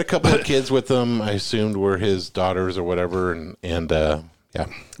Well, he had a couple of kids with him. I assumed were his daughters or whatever, and yeah.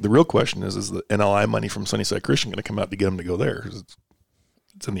 the real question is the NLI money from Sunnyside Christian going to come out to get him to go there? 'Cause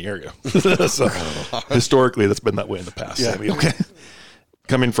it's in the area. So historically, that's been that way in the past. Yeah. I mean, okay.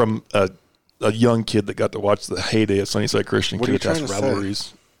 Coming from a young kid that got to watch the heyday of Sunnyside Christian, What are you Kittitas trying to say?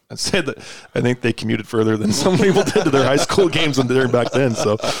 rivalries. I said that I think they commuted further than some people did to their high school games when they were back then.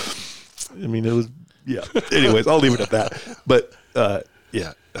 So, I mean, it was, yeah. Anyways, I'll leave it at that. But,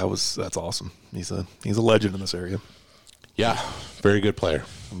 yeah, that's awesome. He's a legend in this area. Yeah, very good player.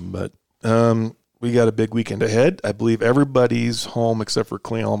 But we got a big weekend ahead. I believe everybody's home except for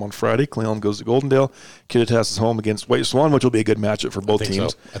Cleelum on Friday. Cleelum goes to Goldendale. Kittitas is home against White Swan, which will be a good matchup for both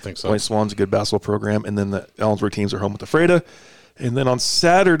teams. I think so. White Swan's a good basketball program. And then the Ellensburg teams are home with the Freda. And then on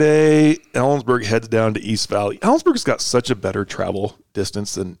Saturday, Ellensburg heads down to East Valley. Ellensburg's got such a better travel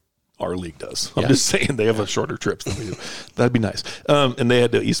distance than our league does. I'm just saying they have a shorter trips than we do. That'd be nice. And they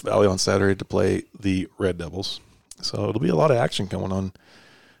head to East Valley on Saturday to play the Red Devils. So it'll be a lot of action going on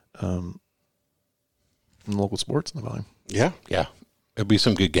in local sports in the Valley. Yeah. Yeah, it'll be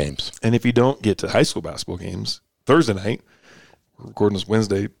some good games. And if you don't get to high school basketball games, Thursday night, we're recording this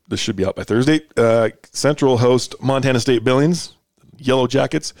Wednesday, this should be out by Thursday, Central host Montana State Billings, Yellow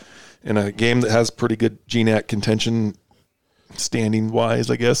Jackets, in a game that has pretty good GNAC contention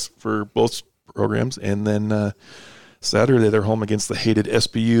standing-wise, I guess, for both programs. And then Saturday, they're home against the hated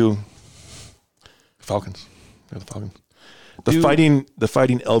SBU Falcons. They're the Falcons. The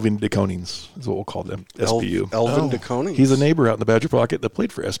fighting Elvin DeConings is what we'll call them. SBU. Elvin DeConings. He's a neighbor out in the Badger Pocket that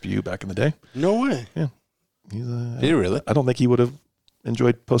played for SBU back in the day. No way. Yeah. Did he really? I don't think he would have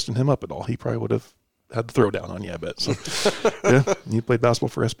enjoyed posting him up at all. He probably would have had the throwdown on you, I bet. So, yeah, he played basketball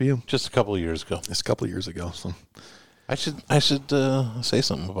for SBU Just a couple of years ago. just a couple of years ago. So, I should say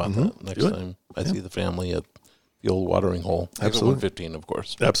something about that next Do it. time I see the family at the old watering hole. Absolutely. 115, of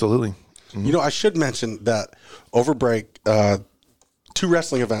course. absolutely. You know, I should mention that over break, 2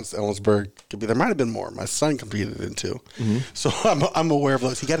 wrestling events at Ellensburg could be. There might have been more. My son competed in 2, so I'm aware of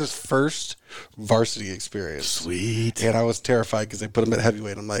those. He got his first varsity experience. Sweet. And I was terrified because they put him at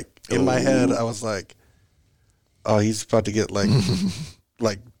heavyweight. I'm like, in my head, I was like, oh, he's about to get like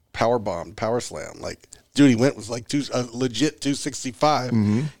power bombed, power slam. Like, dude, he was like legit 265.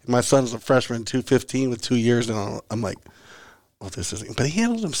 And my son's a freshman, 215 with 2 years, and I'm like, well, this isn't. But he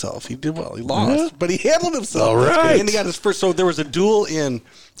handled himself. He did well. He lost, but he handled himself. All right. And he got his first. So there was a duel in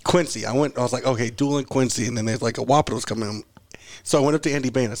Quincy. I was like, okay, duel in Quincy, and then there's like a Wapato was coming in. So I went up to Andy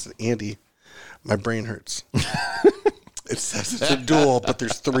Bain. I said, Andy, my brain hurts. It says it's a duel, but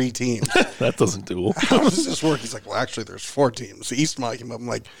there's 3 teams. That doesn't duel. How does this work? He's like, well, actually, there's 4 teams. So Eastmont came up. I'm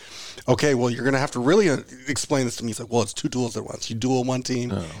like, okay, well, you're going to have to really explain this to me. He's like, well, it's 2 duels at once. You duel one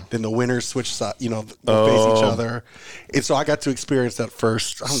team, then the winners switch side, they'll face each other. And so I got to experience that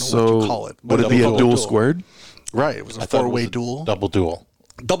first. I don't know what you call it. Would it be a duel squared? Right. It was a I thought it 4-way was a duel. Double duel.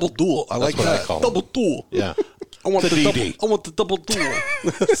 Double duel. I like what I that. call it. Double duel. Yeah. I want The the DD. double. I want the double duel.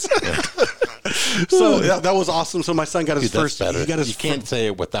 So that was awesome. So my son got his Dude, first. that's better. He got his You can't say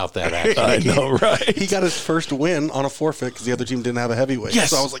it without that action. I know, right? He got his first win on a forfeit because the other team didn't have a heavyweight.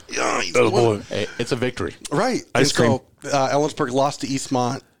 Yes. So I was like, yeah, he's Oh, winning. boy. Hey, it's a victory. Right. Ice cream. So Ellensburg lost to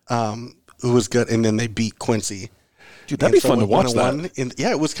Eastmont, who was good, and then they beat Quincy. Dude, that'd be fun to watch that.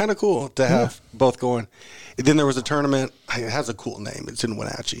 Yeah, it was kind of cool to have both going. And then there was a tournament. It has a cool name. It's in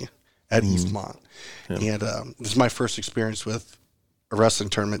Wenatchee at Eastmont. And this is my first experience with a wrestling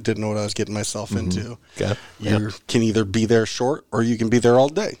tournament. Didn't know what I was getting myself into. Okay. You can either be there short or you can be there all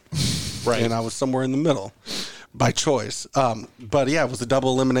day. Right. And I was somewhere in the middle by choice. But yeah, it was a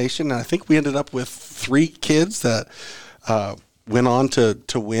double elimination. And I think we ended up with 3 kids that went on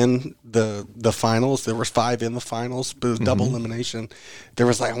to win the finals. There was 5 in the finals, but it was double elimination. There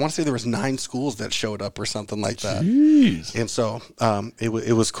was I want to say there was 9 schools that showed up or something like that. Jeez. And so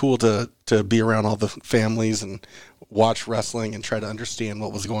it was cool to be around all the families and watch wrestling and try to understand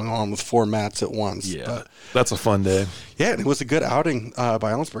what was going on with 4 mats at once. Yeah, But, that's a fun day. yeah, and it was a good outing by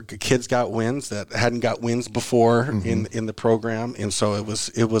Ellensburg. The kids got wins that hadn't got wins before in the program, and so it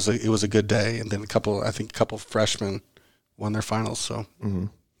was a good day. And then a couple freshmen won their finals. So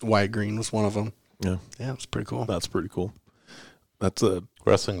Wyatt Green was one of them. Yeah, Yeah, it was pretty cool. that's pretty cool.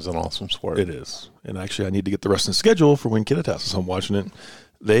 Wrestling's an awesome sport. It is. And actually, I need to get the wrestling schedule for when Kittitas is home watching it.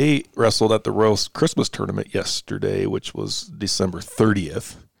 They wrestled at the Royal Christmas Tournament yesterday, which was December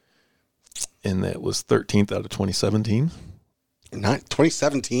 30th. And that was 13th out of 27 teams.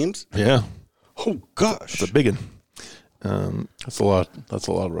 27 teams? Yeah. Oh, gosh. It's a big one. That's a lot. That's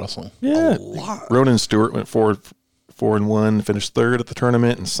a lot of wrestling. Yeah. A lot. Ronan Stewart went 4-1, finished third at the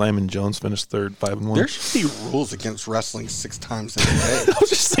tournament, and Simon Jones finished third, 5-1. There should be rules against wrestling 6 times in a day. I was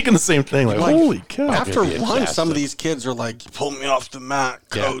just thinking the same thing. Like holy cow. After It'd be one, some of fantastic. these kids are like, pull me off the mat,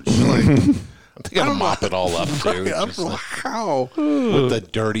 Yeah. coach. Like, They gotta mop it all up too. I don't Just know like, how. with the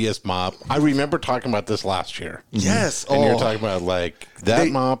dirtiest mop. I remember talking about this last year. Yes. And you're Oh. talking about like that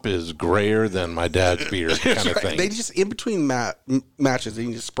mop is grayer than my dad's beard kind of thing. They just, in between matches, they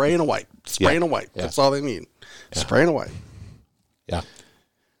can just spray and a wipe. Spray and a wipe. Yeah. That's all they need. Spray and a wipe. Yeah.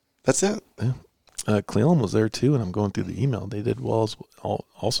 That's it. Cleveland was there too, and I'm going through the email. They did well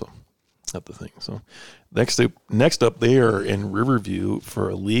also at the thing. So next up, they are in Riverview for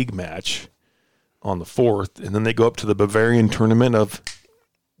a league match on the 4th, and then they go up to the Bavarian tournament of,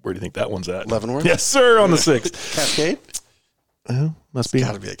 where do you think that one's at? Leavenworth? Yes, sir, on the 6th. Cascade? Must be.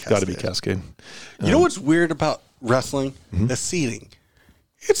 gotta be a Got to be Cascade. Cascade. You know what's weird about wrestling? The seating.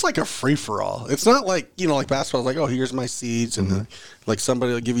 It's like a free-for-all. It's not like, like basketball. Like, oh, here's my seats, and like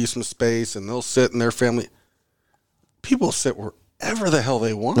somebody will give you some space, and they'll sit in their family. People sit wherever the hell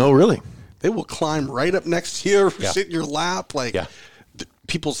they want. Oh, really? They will climb right up next to you, or Yeah. sit in your lap. Like, Yeah.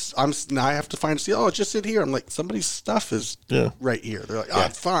 now I have to find a seat. Oh, just sit here. I'm like, somebody's stuff is right here. They're like, oh,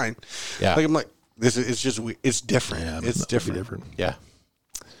 it's fine. Yeah. Like, I'm like, it's just, it's different. Yeah, It's that would be different. Yeah.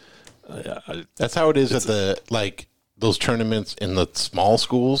 Yeah, That's how it is at the like those tournaments in the small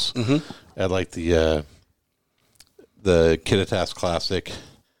schools at like the Kittitas Classic.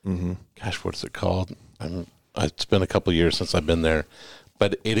 Gosh, what's it called? It's been a couple of years since I've been there,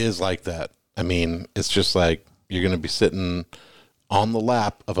 but it is like that. I mean, it's just like you're going to be sitting on the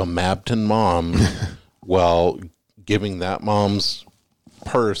lap of a Mabton mom while giving that mom's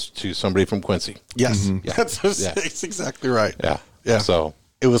purse to somebody from Quincy. Yes. Yeah. That's exactly right. Yeah. Yeah. So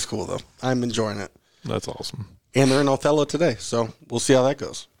It was cool, though. I'm enjoying it. that's awesome. And they're in Othello today, so we'll see how that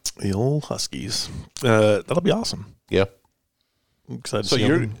goes. The old Huskies. That'll be awesome. yeah. I'm excited So to see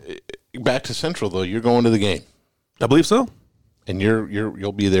you're them. back to Central though. You're going to the game, I believe so. and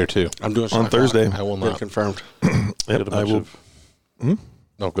you'll be there too. I'm doing On Thursday. I will They're not. confirmed. Yep, I will.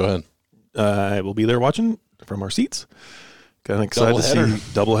 No, go ahead. I will be there watching from our seats. Kind of excited to Doubleheader.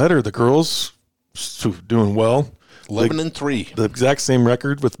 see doubleheader. The girls doing well. 11-3. The exact same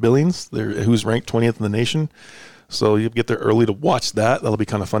record with Billings, who's ranked 20th in the nation. So you get there early to watch that. That'll be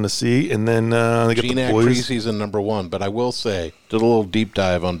kind of fun to see. And then they get the GNAC boys. preseason #1, but I will say, did a little deep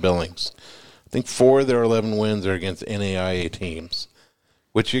dive on Billings. I think 4 of their 11 wins are against NAIA teams,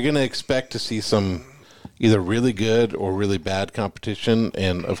 which you're going to expect to see some either really good or really bad competition.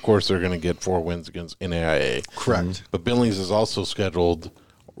 And, of course, they're going to get 4 wins against NAIA. Correct. But Billings is also scheduled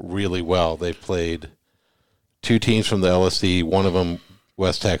really well. They've played 2 teams from the LSC, one of them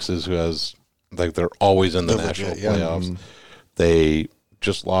West Texas, who has they're always in the They're national legit, yeah. playoffs. They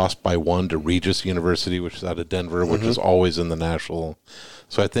just lost by 1 to Regis University, which is out of Denver, which is always in the national.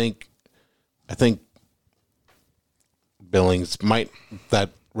 So I think Billings that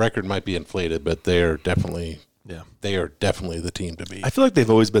record might be inflated, but they are definitely the team to beat. I feel like they've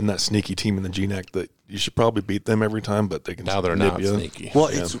always been that sneaky team in the GNAC that you should probably beat them every time, but they can Now they're nip not you. sneaky. Well,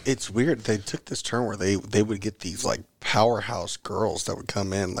 it's weird. They took this turn where they would get these like powerhouse girls that would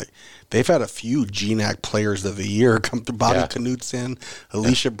come in. Like they've had a few GNAC players of the year come to Bobby Knudsen,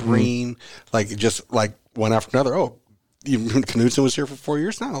 Alicia Breen, like just like one after another. Oh, Knudsen was here for 4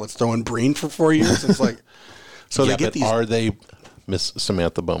 years now. Let's throw in Breen for 4 years. It's like so they get but these. are they Miss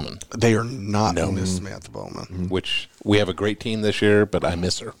Samantha Bowman? They are not Miss Samantha Bowman. Which we have a great team this year, but I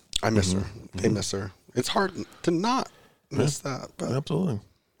miss her. I miss her. They miss her. It's hard to not miss that. But Absolutely.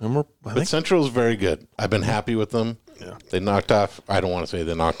 And I But think Central is very good. I've been happy with them. Yeah. They knocked off, I don't want to say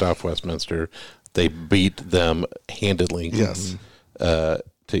they knocked off Westminster. They beat them handedly. Yes. To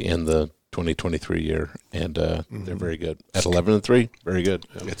end the 2023 year. And they're very good. At 11-3, very good.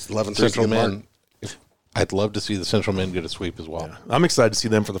 it's 11 Central men, I'd love to see the Central men get a sweep as well. I'm excited to see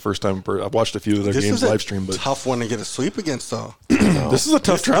them for the first time. I've watched a few of their This games is a live stream, but tough one to get a sweep against, though. this is a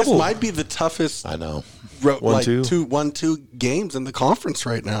tough travel. This might be the toughest I know. 1-2 games in the conference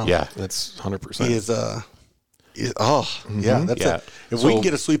right now. Yeah. That's 100%. Yeah, that's Yeah. it. If we So- can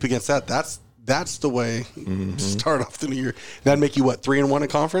get a sweep against that, that's the way to start off the new year. That'd make you 3-1 in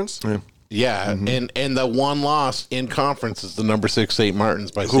conference? Yeah, and the one loss in conference is the number 6 St.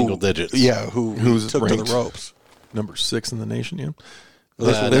 Martin's by single digits. Yeah, who's took ranked? to the ropes. number 6 in the nation. Yeah,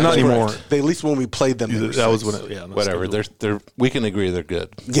 They're not anymore. At least when we played them, That was when. Whatever. They're. We can agree they're good.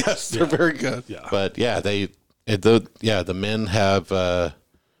 Yes, they're very good. Yeah, But the men have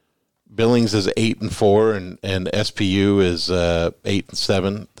Billings is 8-4 and SPU is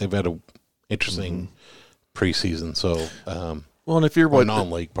 8-7. They've had a interesting preseason. So well, and if you're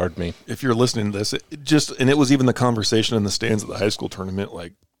non-league, pardon me, if you're listening to this, it was even the conversation in the stands at the high school tournament,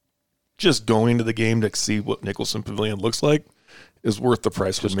 like just going to the game to see what Nicholson Pavilion looks like is worth the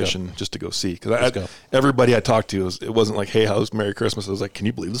price of admission just to go see. Because everybody I talked to, it wasn't like, hey, how's Merry Christmas? I was like, can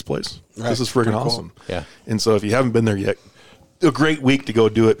you believe this place? Right. This is freaking awesome. Cool. Yeah. And so if you haven't been there yet, a great week to go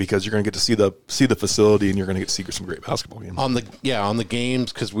do it because you're going to get to see the facility and you're going to get to see some great basketball games. On the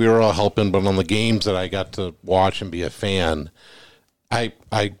games, because we were all helping, but on the games that I got to watch and be a fan, I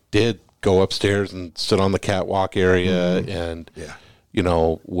did go upstairs and sit on the catwalk area and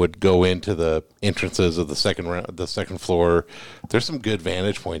would go into the entrances of the second floor. There's some good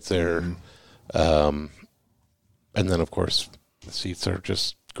vantage points there. And then, of course, the seats are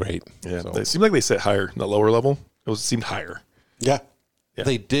just great. Yeah, They seem like they sit higher in the lower level. It seemed higher. Yeah.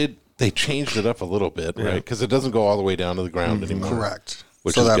 They did. They changed it up a little bit, right? Because it doesn't go all the way down to the ground anymore. Correct.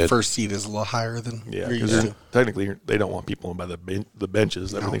 Which so is that good. first seat is a little higher than you're used to. Technically, they don't want people by the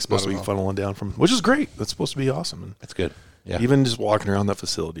benches. Everything's supposed to be not at all. funneling down from, which is great. That's supposed to be awesome. And That's good. Yeah. even just walking around that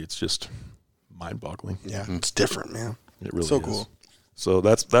facility, it's just mind-boggling. Yeah, it's different, man. It really so is. cool. So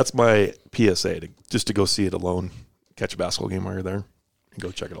that's my PSA just to go see it alone, catch a basketball game while you're there, and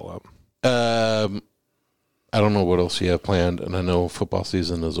go check it all out. I don't know what else you have planned, and I know football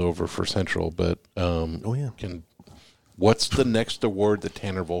season is over for Central, but what's the next award that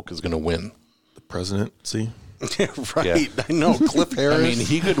Tanner Volk is going to win? The presidency. Right. Yeah. I know. Cliff Harris. I mean,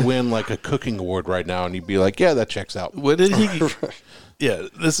 he could win like a cooking award right now, and he'd be like, "Yeah, that checks out." What did he? Yeah,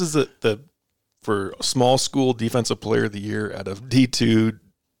 this is the for small school defensive player of the year out of D2,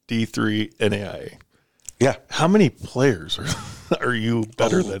 D3, NAIA. Yeah. How many players are you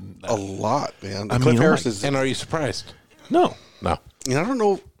better than that? A lot, man. Cliff Harris is. And are you surprised? No. No. I don't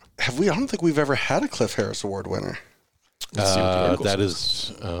know. I don't think we've ever had a Cliff Harris Award winner. That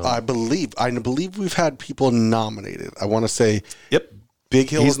is. I believe we've had people nominated. I want to say. Yep. Big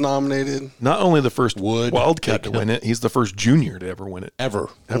Hill is nominated. Not only the first Wood, Wildcat Big to win it, he's the first junior to ever win it. Ever.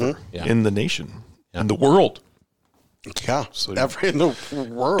 Yeah. In the nation. In the world. Yeah. Ever in the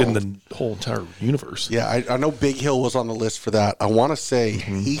world. In the whole entire universe. Yeah, I know Big Hill was on the list for that. I want to say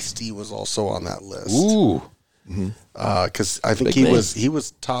Hasty was also on that list. Ooh. Because I think Big name. he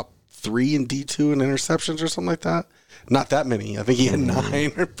was top 3 in D2 in interceptions or something like that. Not that many. I think he had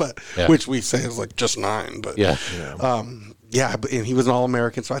 9, but which we say is like just 9. But Yeah. And he was an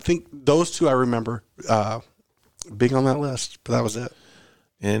All-American. So I think those two I remember being on that list. But that was it.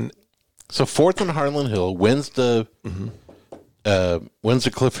 And So fourth in Harlan Hill wins the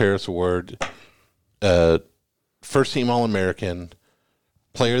Cliff Harris Award. First team All-American.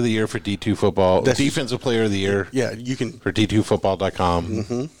 Player of the Year for D2 football. Defensive Player of the Year. Yeah, you can. For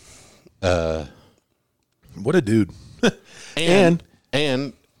D2football.com. what a dude. And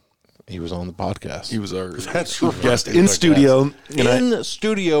he was on the podcast. He was our That's guest right. in studio.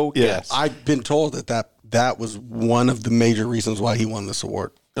 Studio guest. I've been told that was one of the major reasons why he won this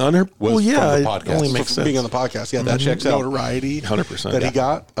award. from the it podcast. only makes For sense. being on the podcast. Yeah, that checks out. notoriety 100%, that he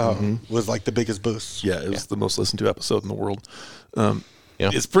got was like the biggest boost. Yeah, it was the most listened to episode in the world. Yeah.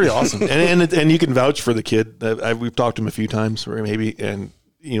 It's pretty awesome, and you can vouch for the kid. We've talked to him a few times, or maybe, and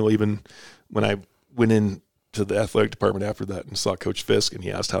even when I went in to the athletic department after that and saw Coach Fisk, and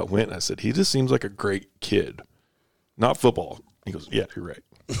he asked how it went, and I said he just seems like a great kid, not football. He goes, "Yeah, you're right."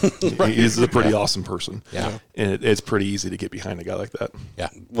 He's a pretty awesome person. Yeah. And it's pretty easy to get behind a guy like that. Yeah.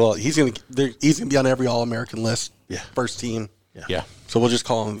 Well, he's gonna be on every All-American list. Yeah. First team. Yeah. So we'll just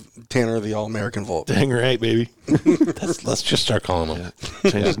call him Tanner the All-American Volt. Dang right, baby. Let's just start calling him.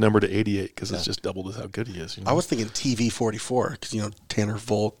 Change his number to 88 because it's just doubled as how good he is. I was thinking TV 44 because Tanner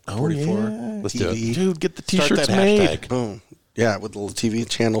Volt 44. Let's do it. TV. Dude, get the Start t-shirts that made. hashtag. Boom. Yeah, with the little TV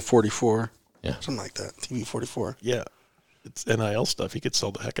channel 44. Yeah. Something like that. TV 44. Yeah. It's NIL stuff. He could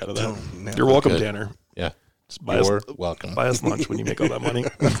sell the heck out of that. Oh, man. You're welcome, Good. Tanner. Yeah. Just buy You're us, welcome. Buy us lunch when you make all that money.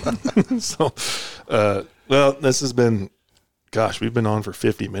 So, well, this has been, gosh, we've been on for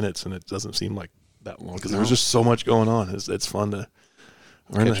 50 minutes, and it doesn't seem like that long because there's just so much going on. It's fun to.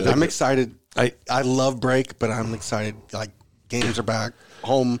 I'm excited. I love break, but I'm excited. Like games are back,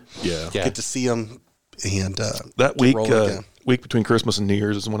 home. Yeah. Get to see them, and that get rolling again. week between Christmas and New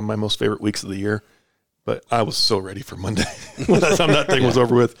Year's is one of my most favorite weeks of the year. But I was so ready for Monday when the time that thing was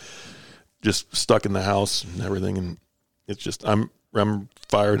over with. Just stuck in the house and everything, and it's just I'm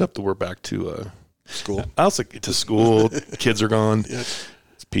fired up that we're back to School. I also get to school. Kids are gone.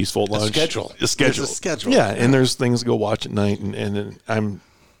 It's peaceful lunch. Schedule. A schedule. It's a schedule. Yeah, and there's things to go watch at night, and I'm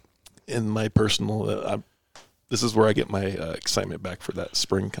in my personal. This is where I get my excitement back for that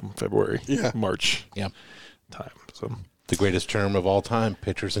spring come February, March, time. So The greatest term of all time,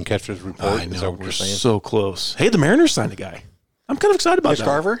 pitchers and catchers report. I Is that know what we're you're saying? so close. Hey, the Mariners signed a guy. I'm kind of excited about Mitch that.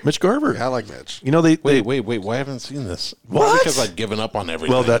 Garver? Mitch Garver. Yeah, I like Mitch. You know they Wait. Why haven't I seen this? What? Well, because I've given up on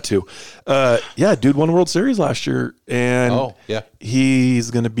everything. Well, that too. Yeah, dude won World Series last year, and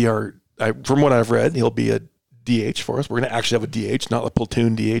he's going to be from what I've read, he'll be a DH for us. We're going to actually have a DH, not a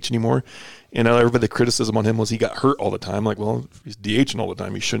platoon DH anymore. You know, everybody, the criticism on him was he got hurt all the time. Like, well, if he's DHing all the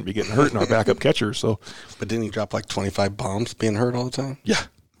time, he shouldn't be getting hurt in our backup catcher. So, But didn't he drop like 25 bombs being hurt all the time? yeah,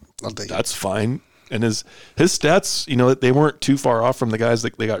 I'll take it. that's fine. And his stats, you know, they weren't too far off from the guys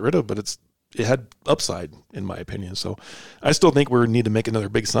that they got rid of, but it had upside in my opinion. So I still think we need to make another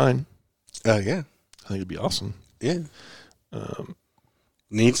big sign. Yeah. I think it'd be awesome. Yeah.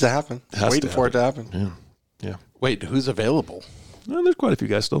 Needs to happen. Waiting for it to happen. Yeah. Wait, who's available? Well, there's quite a few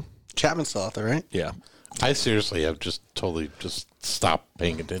guys still. Chapman's still out there, right? Yeah. I seriously have just totally stopped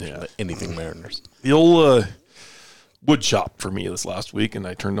paying attention to anything Mariners. The old wood shop for me this last week, and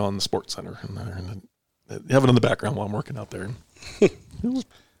I turned on the Sports Center and have it in the background while I'm working out there.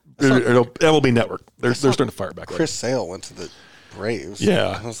 MLB Network. They're starting to fire back. Chris Sale went to the Braves.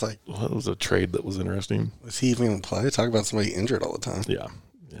 Yeah. I was like, Well, that was a trade that was interesting. was he even going to play? Talk about somebody injured all the time. Yeah,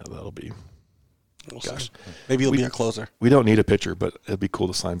 that'll be. Gosh, Maybe he'll be a closer. we don't need a pitcher, but it'd be cool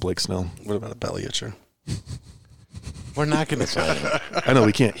to sign Blake Snell. What about a belly itcher? We're not going to sign him. I know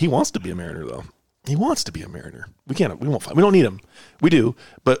we can't. He wants to be a Mariner, though. He wants to be a Mariner. We can't. We won't. We don't need him. We do,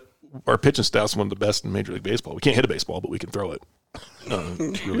 but our pitching staff's one of the best in Major League Baseball. We can't hit a baseball, but we can throw it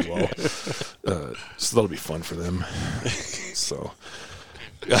really well. So that'll be fun for them. So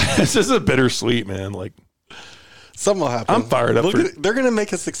this is a bittersweet, man. Like, Something will happen. I'm fired up. They're going to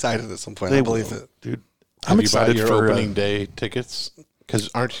make us excited at some point. I believe it. dude. Have I'm you excited bought your for opening day tickets? Because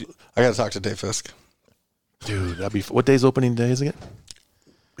aren't you? I got to talk to Dave Fisk. dude. That'd be. What day's opening day is again?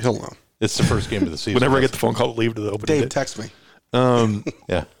 He'll know. It's the first game of the season. Whenever I get the phone call to leave to the opening Dave, day. text me.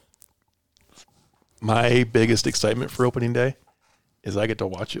 Yeah. My biggest excitement for opening day is I get to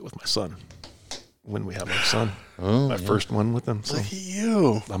watch it with my son when we have our son. My first one with him. So Look at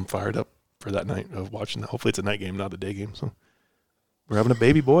you. I'm fired up for that night of watching that. Hopefully it's a night game, not a day game. So we're having a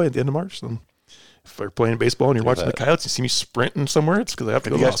baby boy at the end of March. So if we're playing baseball and you're watching the Coyotes, you see me sprinting somewhere, it's because I have to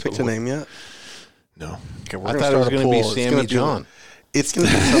Have go you to the guys picked hospital. a name yet? No. Okay, we're I gonna thought it was start a going to be poll. Sammy John. It's going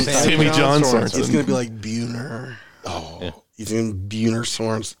to be something. Sammy John Sorensen. It's going to be like Buhner. Oh, Yeah. He's doing Buhner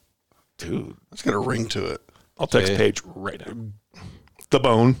Sorensen. dude. It's got a ring to it. I'll text Okay. Paige right now. The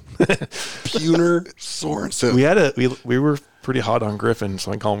bone. Buhner Sorensen. We were pretty hot on Griffin,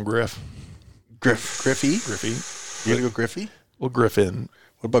 so I call him Griff. Griffey? Griffey. You going to go Griffey? Well, Griffin.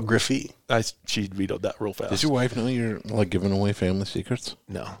 What about Griffey? She vetoed that real fast. Does your wife know you're like giving away family secrets?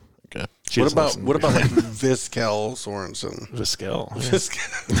 No. Okay. She What doesn't about listen. what about like Viscal Sorensen? Viscal? Yeah.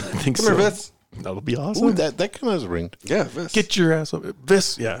 Viscal. I think Come so. here, Vis. That'll be awesome. Ooh, that kind of has ringed. Yeah, Vis. Get your ass up.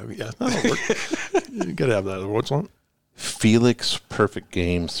 Vis. Yeah. That'll work. You got to have that. What's one? Felix Perfect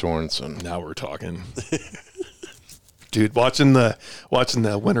Game Sorensen. Now we're talking. Dude, watching the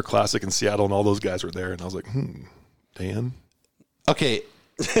Winter Classic in Seattle and all those guys were there, and I was like, Dan, Okay.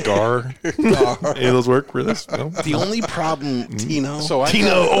 Gar, any of those work for this? No? The only problem, Tino. So I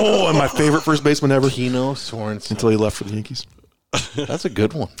Tino, and my favorite first baseman ever Tino Sorensen. until he left for the Yankees. That's a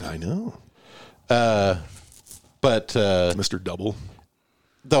good one. I know. But Mr. Double.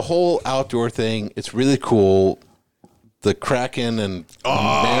 the whole outdoor thing, it's really cool. The Kraken and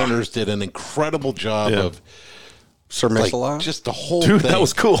Mariners did an incredible job of Sir like Mix-a-Lot? just the whole Dude, thing. that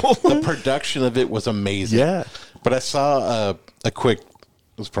was cool. The production of it was amazing. Yeah. But I saw a quick, it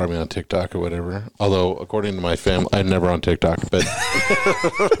was probably on TikTok or whatever. Although, according to my family, I'm never on TikTok. But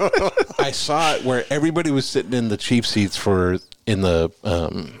I saw it where everybody was sitting in the cheap seats in the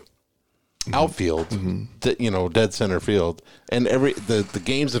outfield, dead center field. And the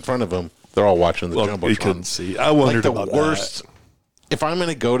games in front of them, they're all watching the Well, Jumbotron. we couldn't see. I wondered the about worst. that. If I'm going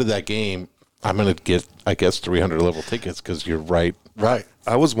to go to that game, I'm going to get, I guess, 300 level tickets because you're right. Right.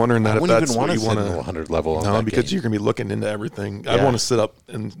 I was wondering that I if wouldn't that's even want what to you sit want in the to. 100 level. On No, that because game. you're going to be looking into everything. I'd Yeah. want to sit up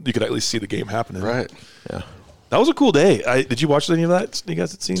and you could at least see the game happening. Right. Yeah. That was a cool day. Did you watch any of that? You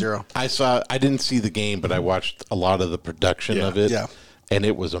guys had seen? Zero. I didn't see the game, but I watched a lot of the production of it. Yeah. And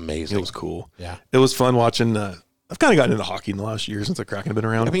it was amazing. It was cool. Yeah. It was fun watching. I've kind of gotten into hockey in the last year since the Kraken have been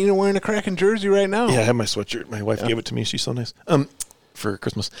around. I mean, you're wearing a Kraken jersey right now. Yeah, I have my sweatshirt. My wife gave it to me. She's so nice. For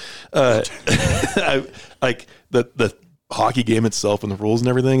Christmas, I like the hockey game itself and the rules and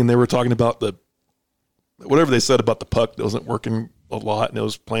everything. And they were talking about the whatever they said about the puck that wasn't working a lot and it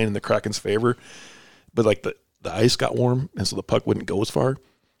was playing in the Kraken's favor. But like the ice got warm and so the puck wouldn't go as far.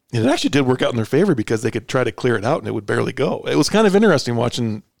 And it actually did work out in their favor because they could try to clear it out and it would barely go. It was kind of interesting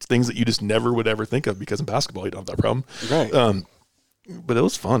watching things that you just never would ever think of because in basketball you don't have that problem. Right. But it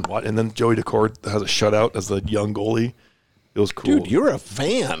was fun. And then Joey Decord has a shutout as the young goalie. It was cool. Dude, you're a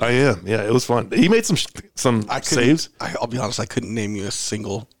fan. I am. Yeah, it was fun. He made some saves. I'll be honest, I couldn't name you a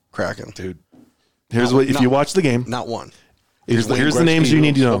single Kraken. Dude, here's what, if you watch the game. Not one. Here's the names you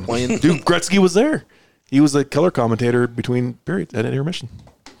need to know. Dude, Gretzky was there. He was the color commentator between periods at intermission.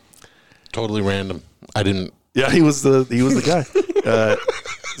 Totally random. I didn't. Yeah, he was the guy.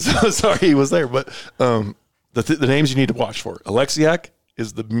 So sorry, he was there. But the names you need to watch for: Alexiak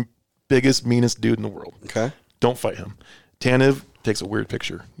is the biggest, meanest dude in the world. Okay, don't fight him. Tanev takes a weird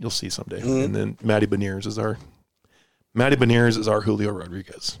picture. You'll see someday. And then Matty Beniers is our Julio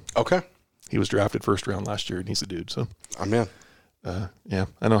Rodriguez. Okay, he was drafted first round last year, and he's a dude. So I'm in. Yeah,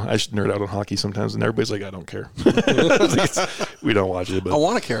 I know. I should nerd out on hockey sometimes, and everybody's like, I don't care. We don't watch it. But I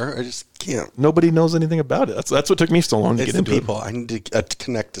want to care. I just can't. Nobody knows anything about it. That's what took me so long to get into people. it. I need to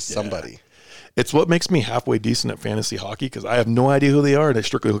connect to somebody. It's what makes me halfway decent at fantasy hockey because I have no idea who they are, and I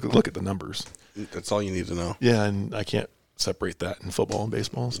strictly look at the numbers. That's all you need to know. Yeah, and I can't separate that in football and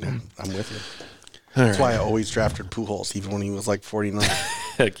baseball. So. Yeah, I'm with you. That's why I always drafted Pujols, even when he was like 49.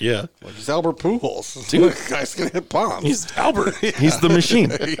 Heck yeah. Like, he's Albert Pujols. Dude, the guy's going to hit bombs. He's Albert. He's the machine.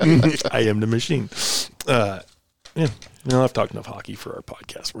 I am the machine. Yeah. I've talked enough hockey for our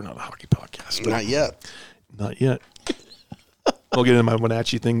podcast. We're not a hockey podcast. Not yet. Not yet. I'll get into my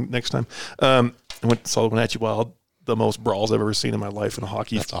Wenatchee thing next time. I saw Wenatchee Wild, the most brawls I've ever seen in my life in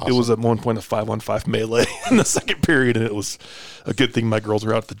hockey. That's awesome. It was at one point a 5-on-5 melee in the second period, and it was a good thing my girls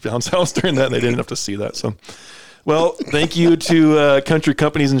were out at the bounce house during that, and they didn't have to see that. So, well, thank you to Country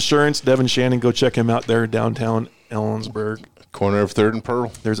Companies Insurance, Devin Shannon. Go check him out there downtown Ellensburg. Corner of 3rd and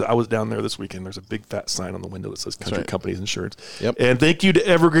Pearl. I was down there this weekend. There's a big fat sign on the window that says Country Companies Insurance. Yep. And thank you to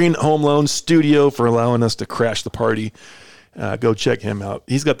Evergreen Home Loan Studio for allowing us to crash the party. Go check him out.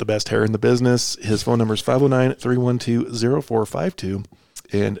 He's got the best hair in the business. His phone number is 509-312-0452.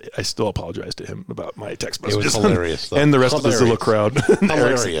 And I still apologize to him about my text messages. It was hilarious, though. And the rest of the Zilla crowd.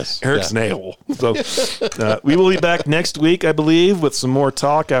 Hilarious. Eric's nail. So we will be back next week, I believe, with some more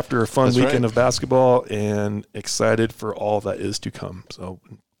talk after a fun weekend of basketball, and excited for all that is to come. So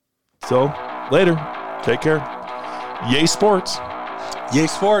later. Take care. Yay sports. Yay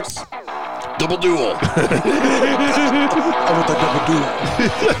sports. Double duel. I want that double duel.